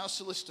away and our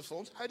solicitor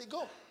phones. How'd it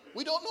go?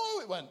 We don't know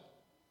how it went.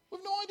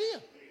 We've no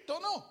idea.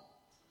 Don't know.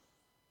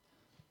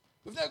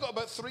 We've now got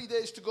about 3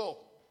 days to go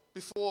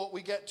before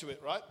we get to it,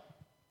 right?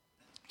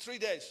 3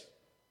 days.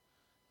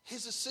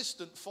 His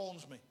assistant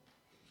phones me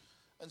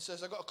and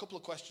says, I've got a couple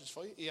of questions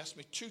for you. He asked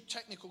me 2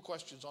 technical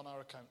questions on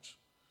our accounts.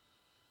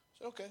 I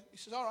said, okay. He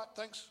says, all right,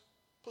 thanks.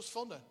 Puts the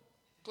phone down.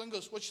 Glenn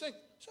goes, what do you think?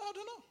 I said, I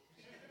don't know.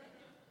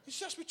 He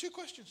just asked me 2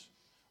 questions.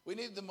 We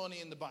need the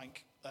money in the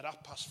bank at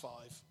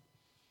 5:30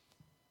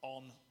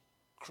 on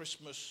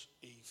Christmas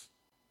Eve.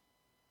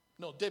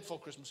 No, day before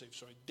Christmas Eve,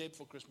 sorry. Day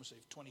before Christmas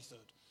Eve,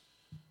 23rd.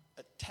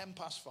 At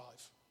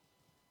 5:10,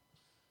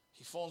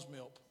 he phones me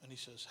up and he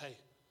says, hey,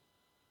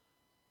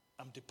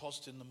 I'm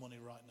depositing the money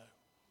right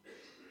now.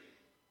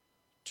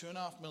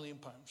 £2.5 million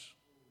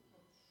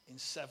in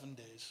 7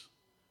 days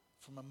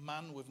from a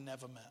man we've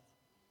never met.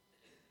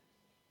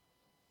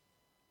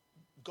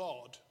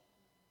 God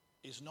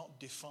is not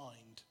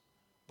defined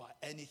by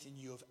anything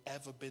you have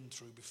ever been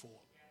through before.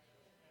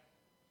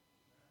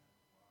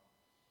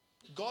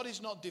 God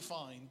is not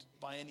defined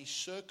by any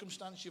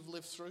circumstance you've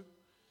lived through,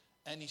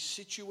 any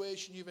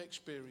situation you've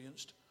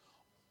experienced,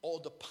 or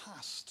the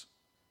past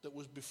that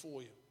was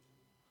before you.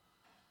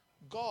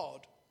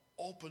 God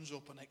opens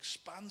up an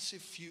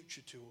expansive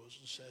future to us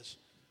and says,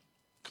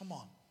 come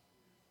on.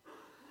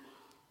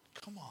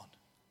 Come on.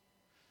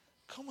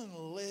 Come and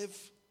live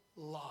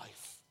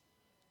life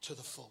to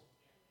the full.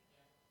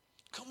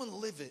 Come and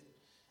live it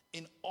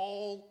in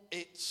all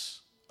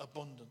its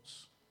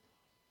abundance.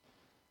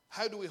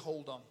 How do we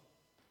hold on?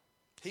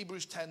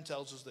 Hebrews 10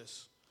 tells us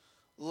this.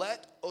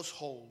 Let us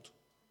hold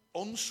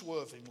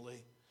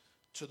unswervingly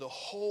to the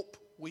hope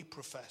we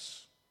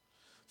profess.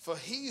 For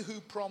he who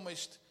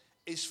promised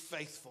is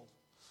faithful.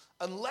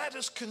 And let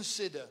us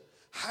consider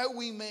how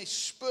we may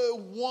spur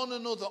one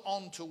another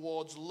on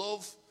towards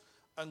love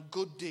and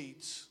good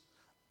deeds.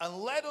 And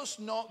let us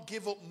not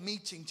give up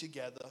meeting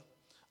together,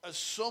 as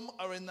some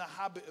are in the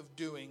habit of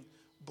doing,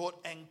 but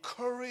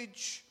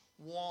encourage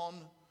one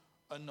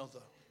another.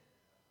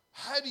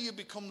 How do you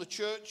become the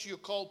church you're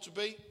called to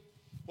be?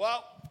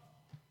 Well,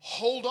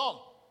 hold on.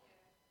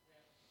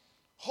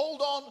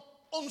 Hold on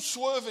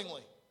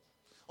unswervingly.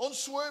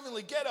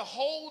 Unswervingly get a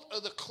hold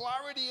of the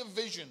clarity of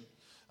vision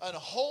and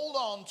hold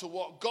on to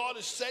what God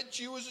has said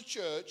to you as a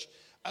church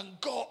and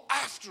go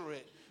after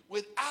it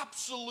with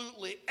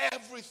absolutely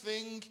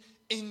everything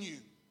in you.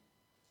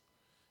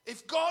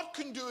 If God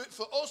can do it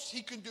for us,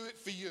 he can do it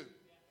for you.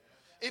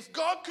 If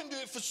God can do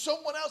it for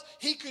someone else,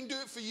 he can do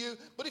it for you.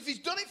 But if he's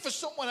done it for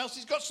someone else,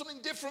 he's got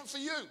something different for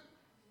you.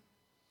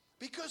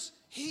 Because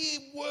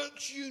he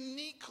works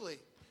uniquely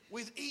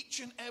with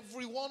each and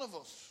every one of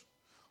us.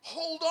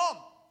 Hold on.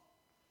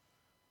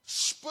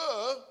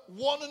 Spur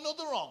one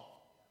another on.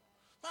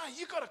 Man,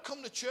 you've got to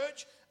come to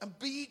church and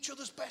be each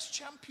other's best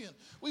champion.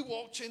 We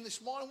walked in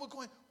this morning, we're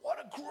going, what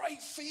a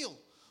great feel.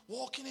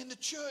 Walking in the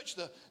church,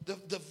 the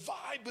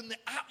vibe and the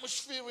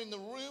atmosphere in the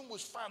room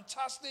was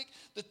fantastic.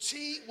 The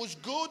tea was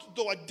good,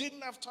 though I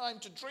didn't have time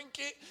to drink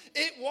it.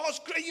 It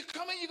was great. You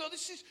come in, you go,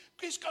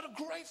 it's got a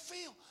great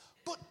feel.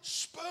 But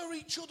spur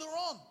each other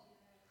on.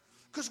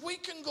 Because we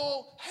can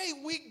go, hey,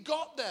 we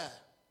got there.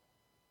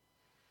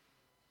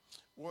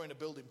 We're in a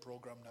building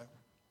program now.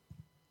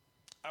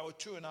 Our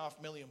 £2.5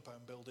 million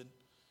building,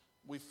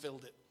 we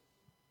filled it.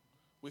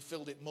 We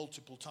filled it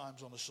multiple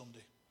times on a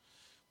Sunday.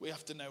 We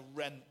have to now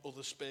rent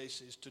other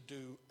spaces to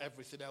do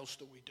everything else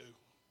that we do.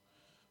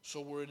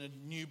 So we're in a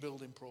new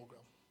building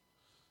program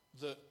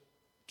that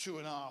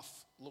 2.5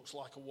 looks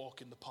like a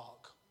walk in the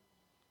park.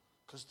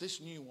 Because this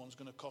new one's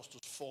going to cost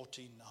us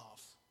 14.5.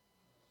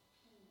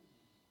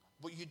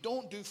 But you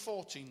don't do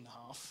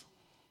 14.5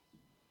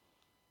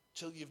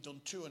 till you've done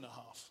 2.5.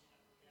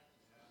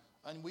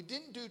 And we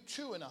didn't do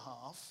 2.5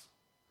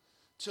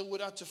 till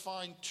we'd had to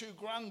find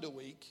 $2,000 a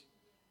week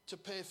to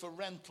pay for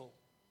rental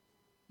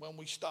when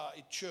we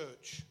started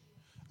church.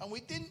 And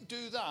we didn't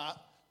do that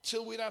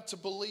till we'd had to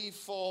believe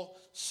for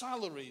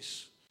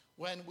salaries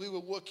when we were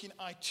working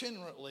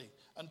itinerantly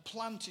and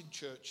planting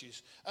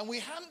churches. And we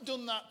hadn't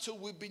done that till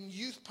we'd been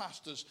youth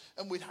pastors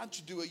and we'd had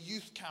to do a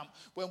youth camp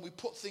when we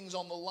put things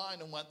on the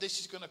line and went, this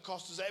is going to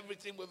cost us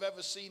everything we've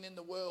ever seen in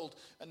the world.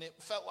 And it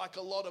felt like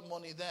a lot of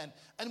money then.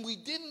 And we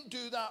didn't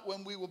do that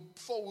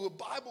before we were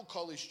Bible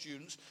college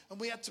students,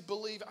 and I had to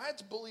believe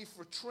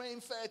for a train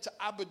fare to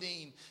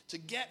Aberdeen to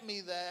get me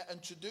there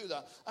and to do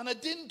that. And I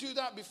didn't do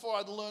that before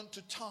I'd learned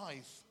to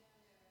tithe.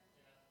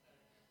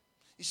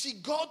 You see,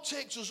 God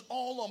takes us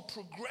all on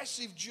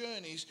progressive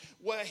journeys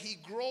where he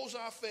grows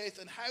our faith.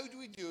 And how do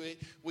we do it?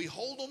 We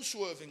hold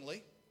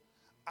unswervingly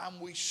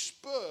and we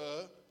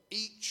spur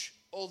each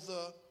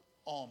other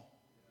on.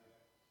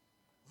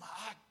 Man,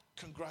 I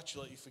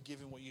congratulate you for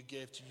giving what you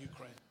gave to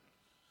Ukraine.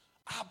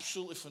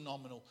 Absolutely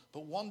phenomenal.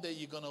 But one day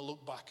you're going to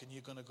look back and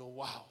you're going to go,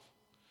 wow.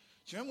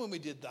 Do you remember when we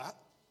did that?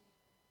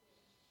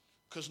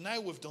 Because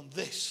now we've done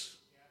this.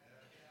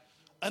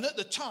 And at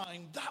the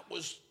time, that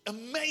was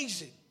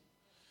amazing.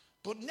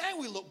 But now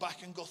we look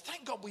back and go,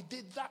 thank God we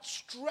did that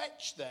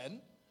stretch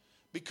then,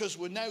 because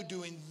we're now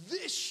doing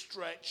this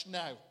stretch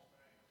now.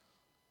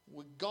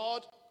 With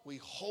God, we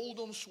hold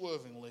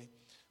unswervingly,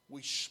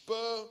 we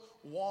spur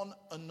one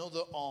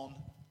another on,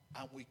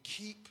 and we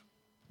keep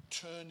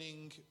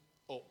turning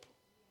up.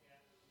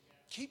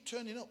 Keep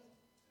turning up.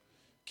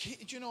 Do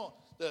you know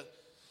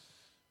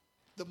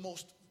the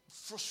most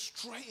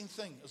frustrating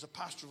thing as a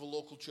pastor of a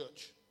local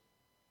church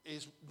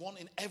is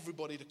wanting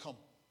everybody to come.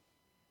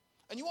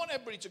 And you want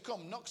everybody to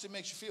come not because it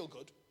makes you feel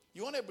good.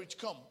 You want everybody to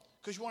come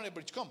because you want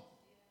everybody to come.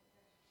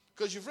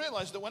 Because you've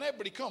realized that when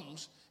everybody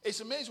comes, it's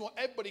amazing what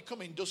everybody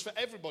coming does for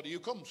everybody who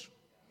comes.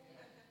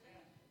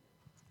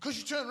 Because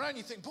you turn around and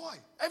you think, boy,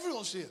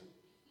 everyone's here.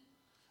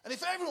 And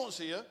if everyone's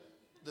here,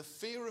 the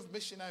fear of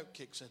missing out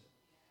kicks in.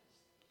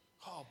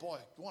 Oh boy,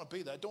 you want to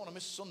be there. Don't want to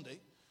miss Sunday.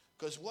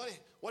 Because what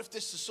if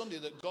this is a Sunday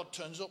that God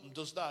turns up and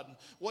does that? And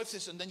what if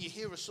this, and then you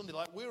hear a Sunday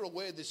like, we're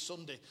away this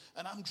Sunday,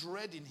 and I'm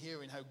dreading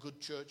hearing how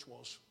good church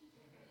was.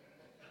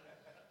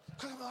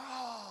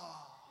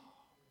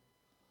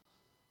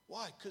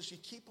 Why? Because you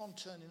keep on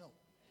turning up.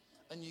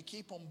 And you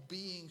keep on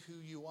being who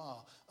you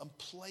are and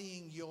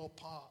playing your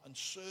part and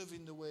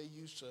serving the way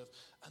you serve.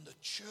 And the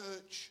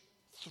church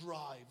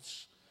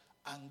thrives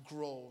and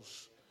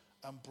grows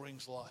and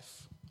brings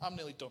life. I'm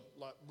nearly done,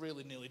 like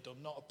really nearly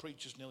done. Not a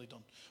preacher's nearly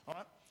done. All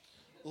right?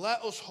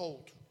 Let us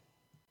hold.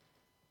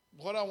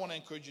 What I want to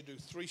encourage you to do,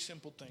 3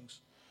 simple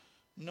things.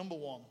 Number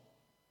 1,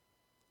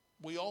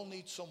 we all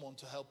need someone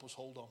to help us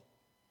hold on.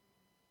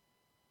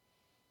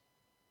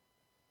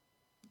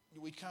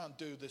 We can't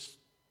do this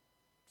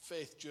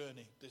faith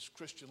journey, this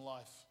Christian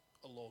life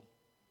alone.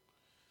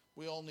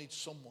 We all need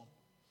someone.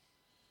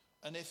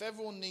 And if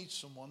everyone needs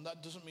someone,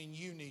 that doesn't mean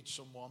you need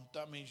someone.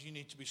 That means you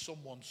need to be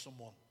someone.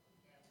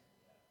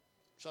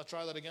 Shall I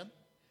try that again?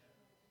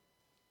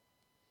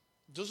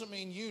 Doesn't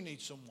mean you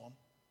need someone.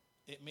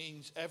 It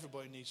means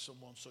everybody needs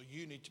someone. So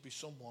you need to be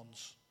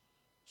someone's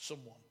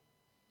someone.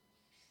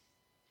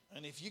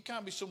 And if you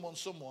can't be someone,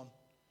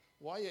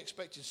 why are you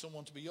expecting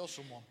someone to be your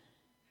someone?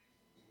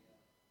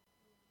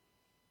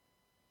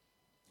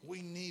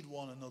 We need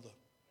one another.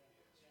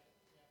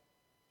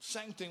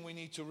 Second thing we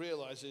need to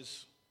realize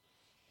is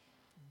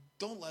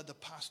don't let the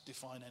past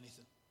define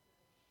anything.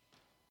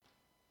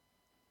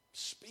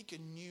 Speak a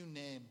new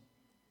name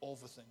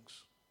over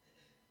things.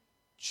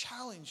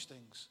 Challenge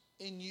things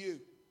in you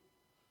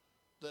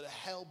that are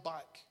held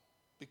back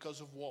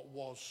because of what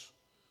was,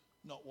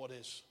 not what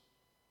is.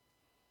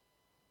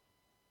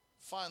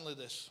 Finally,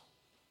 this.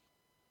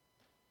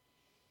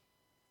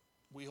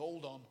 We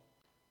hold on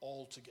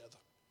all together.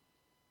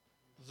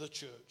 The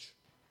church.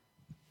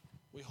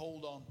 We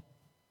hold on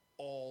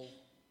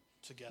all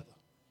together.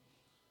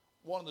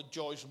 One of the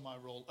joys of my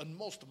role, and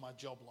most of my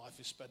job life,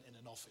 is spent in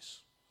an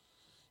office.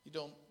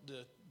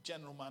 The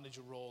general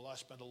manager role, I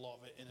spend a lot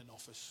of it in an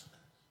office,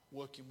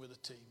 working with a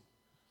team.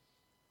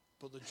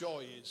 But the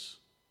joy is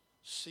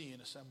seeing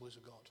Assemblies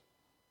of God.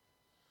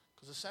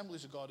 Because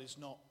Assemblies of God is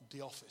not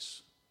the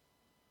office.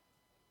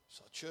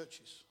 It's our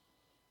churches.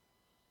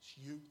 It's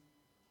you.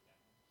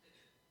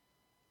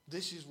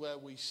 This is where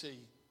we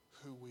see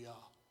who we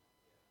are.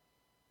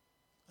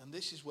 And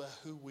this is where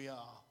who we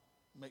are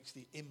makes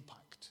the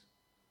impact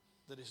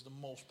that is the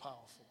most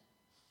powerful.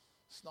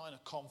 It's not in a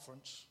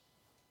conference.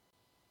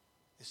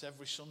 It's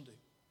every Sunday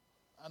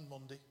and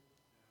Monday.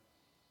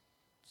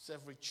 It's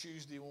every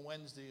Tuesday and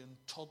Wednesday and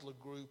toddler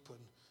group and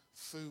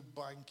food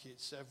bank.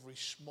 It's every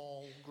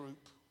small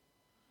group.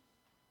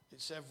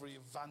 It's every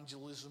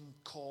evangelism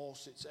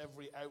course. It's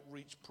every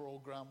outreach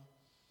program.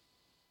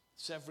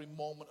 It's every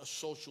moment of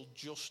social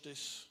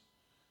justice.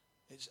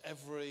 It's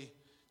every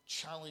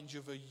challenge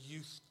of a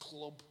youth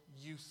club,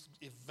 youth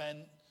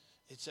event.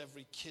 It's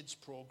every kids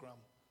program.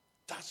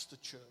 That's the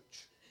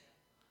church.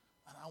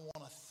 And I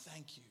want to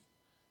thank you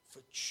for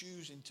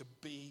choosing to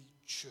be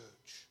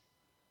church.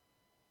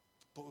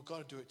 But we've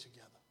got to do it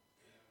together.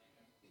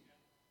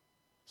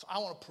 So I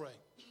want to pray.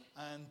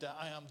 And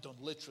I am done,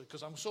 literally,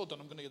 because I'm so done,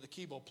 I'm going to get the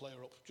keyboard player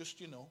up, just,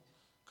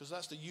 because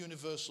that's the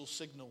universal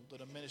signal that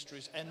a ministry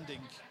is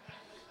ending.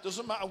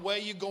 Doesn't matter where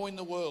you go in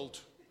the world.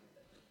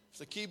 If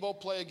the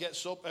keyboard player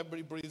gets up,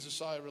 everybody breathes a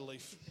sigh of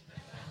relief.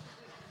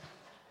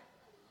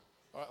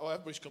 All right,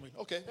 everybody's coming.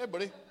 Okay,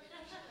 everybody.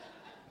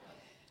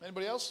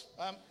 Anybody else?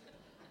 Why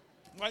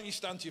don't you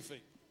stand to your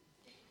feet?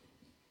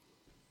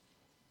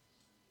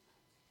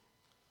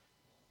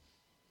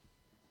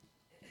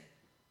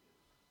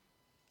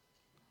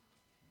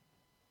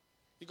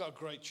 You've got a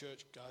great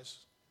church, guys.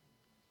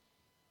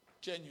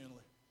 Genuinely.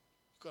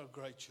 You've got a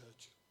great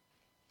church.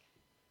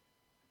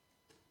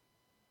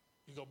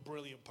 You've got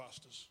brilliant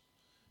pastors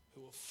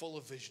who are full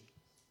of vision.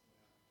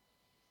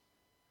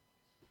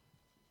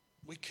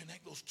 We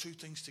connect those two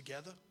things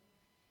together.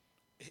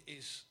 It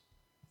is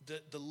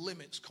the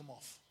limits come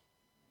off.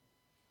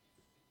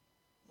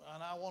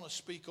 And I want to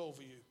speak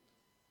over you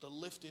the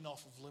lifting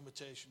off of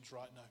limitations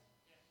right now.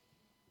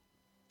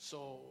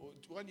 So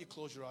why don't you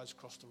close your eyes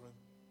across the room?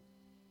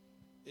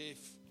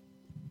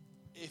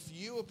 If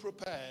you are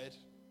prepared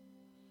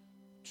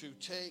to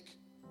take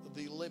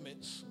the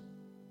limits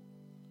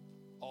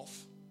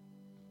off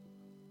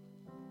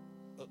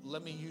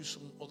let me use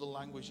some other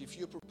language. If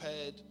you're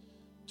prepared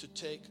to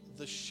take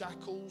the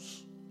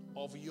shackles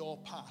of your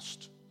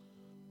past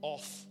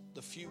off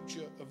the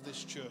future of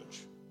this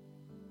church,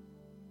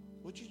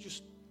 would you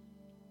just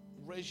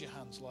raise your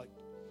hands, like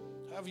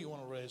however you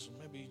want to raise them?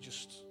 Maybe you're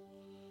just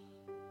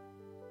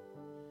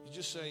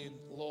saying,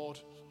 Lord,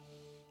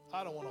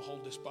 I don't want to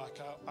hold this back.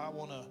 I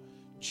want to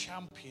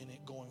champion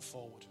it going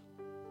forward.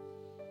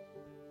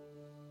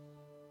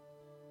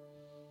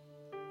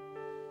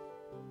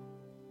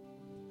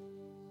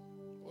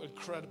 We're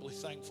incredibly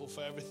thankful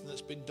for everything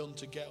that's been done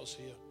to get us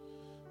here.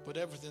 But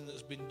everything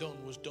that's been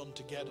done was done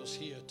to get us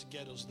here, to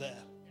get us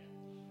there.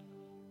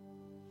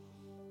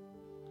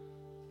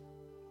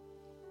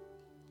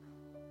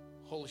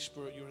 Holy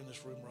Spirit, you're in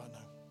this room right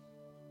now.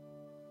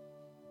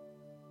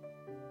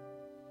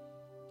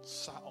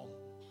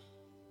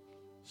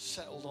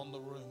 Settled on the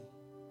room.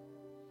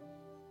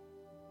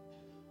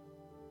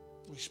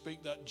 We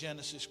speak that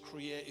Genesis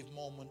creative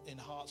moment in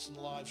hearts and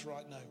lives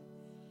right now,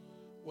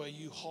 where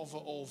you hover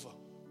over,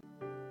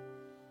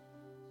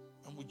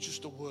 and with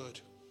just a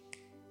word,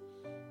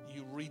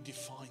 you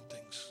redefine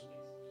things,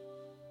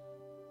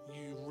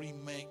 you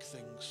remake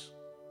things,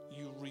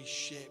 you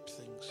reshape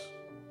things.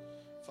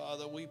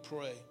 Father, we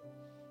pray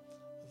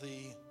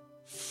the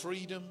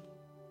freedom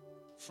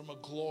from a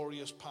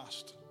glorious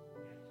past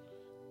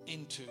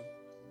into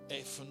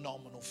a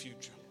phenomenal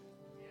future.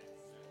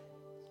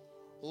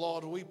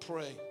 Lord, we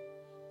pray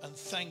and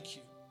thank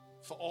you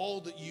for all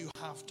that you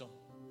have done,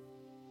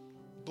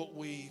 but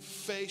we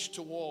face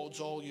towards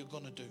all you're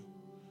going to do,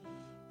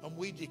 and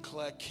we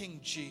declare, King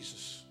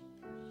Jesus,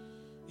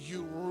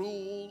 you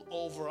rule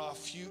over our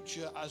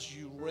future as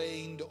you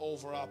reigned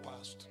over our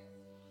past.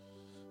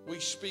 We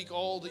speak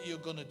all that you're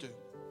going to do.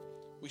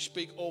 We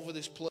speak over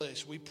this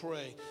place. We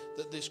pray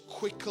that this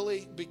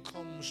quickly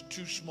becomes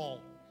too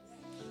small.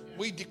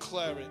 We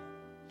declare it.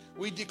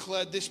 We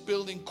declare this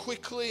building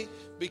quickly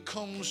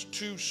becomes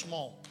too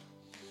small.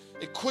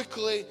 It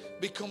quickly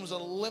becomes a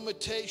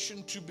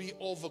limitation to be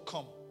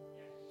overcome.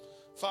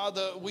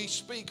 Father, we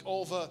speak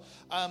over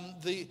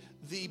the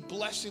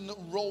blessing that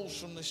rolls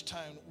from this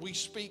town. We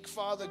speak,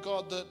 Father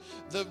God, that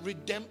the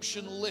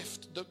redemption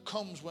lift that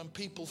comes when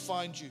people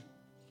find you.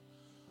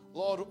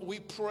 Lord, we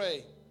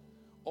pray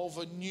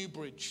over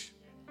Newbridge,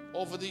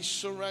 over these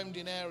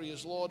surrounding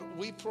areas. Lord,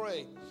 we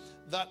pray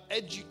that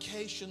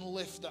education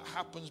lift that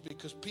happens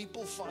because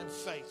people find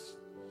faith.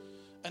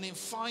 And in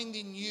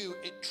finding you,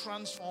 it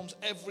transforms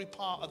every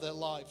part of their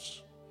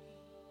lives.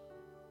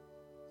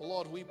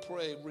 Lord, we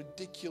pray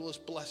ridiculous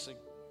blessing.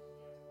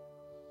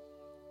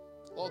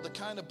 Lord, the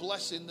kind of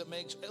blessing that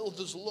makes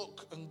elders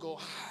look and go,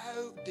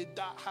 how did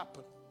that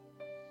happen?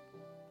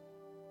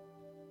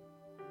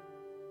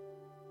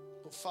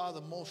 But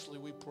Father, mostly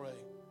we pray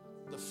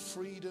the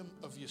freedom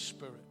of your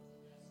Spirit.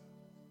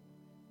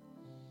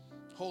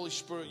 Holy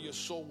Spirit, you're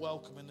so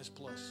welcome in this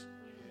place.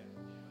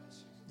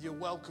 You're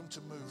welcome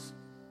to move.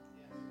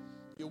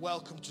 You're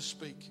welcome to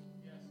speak.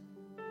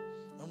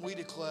 And we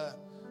declare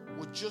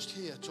we're just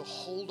here to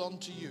hold on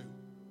to you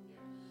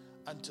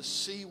and to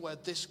see where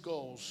this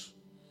goes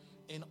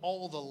in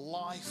all the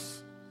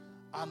life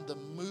and the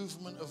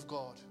movement of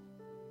God.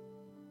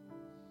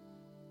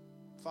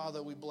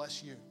 Father, we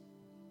bless you.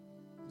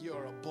 You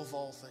are above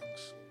all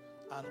things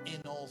and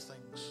in all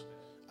things,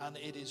 and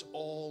it is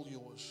all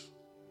yours.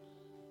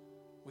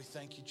 We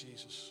thank you,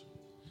 Jesus.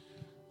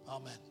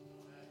 Amen.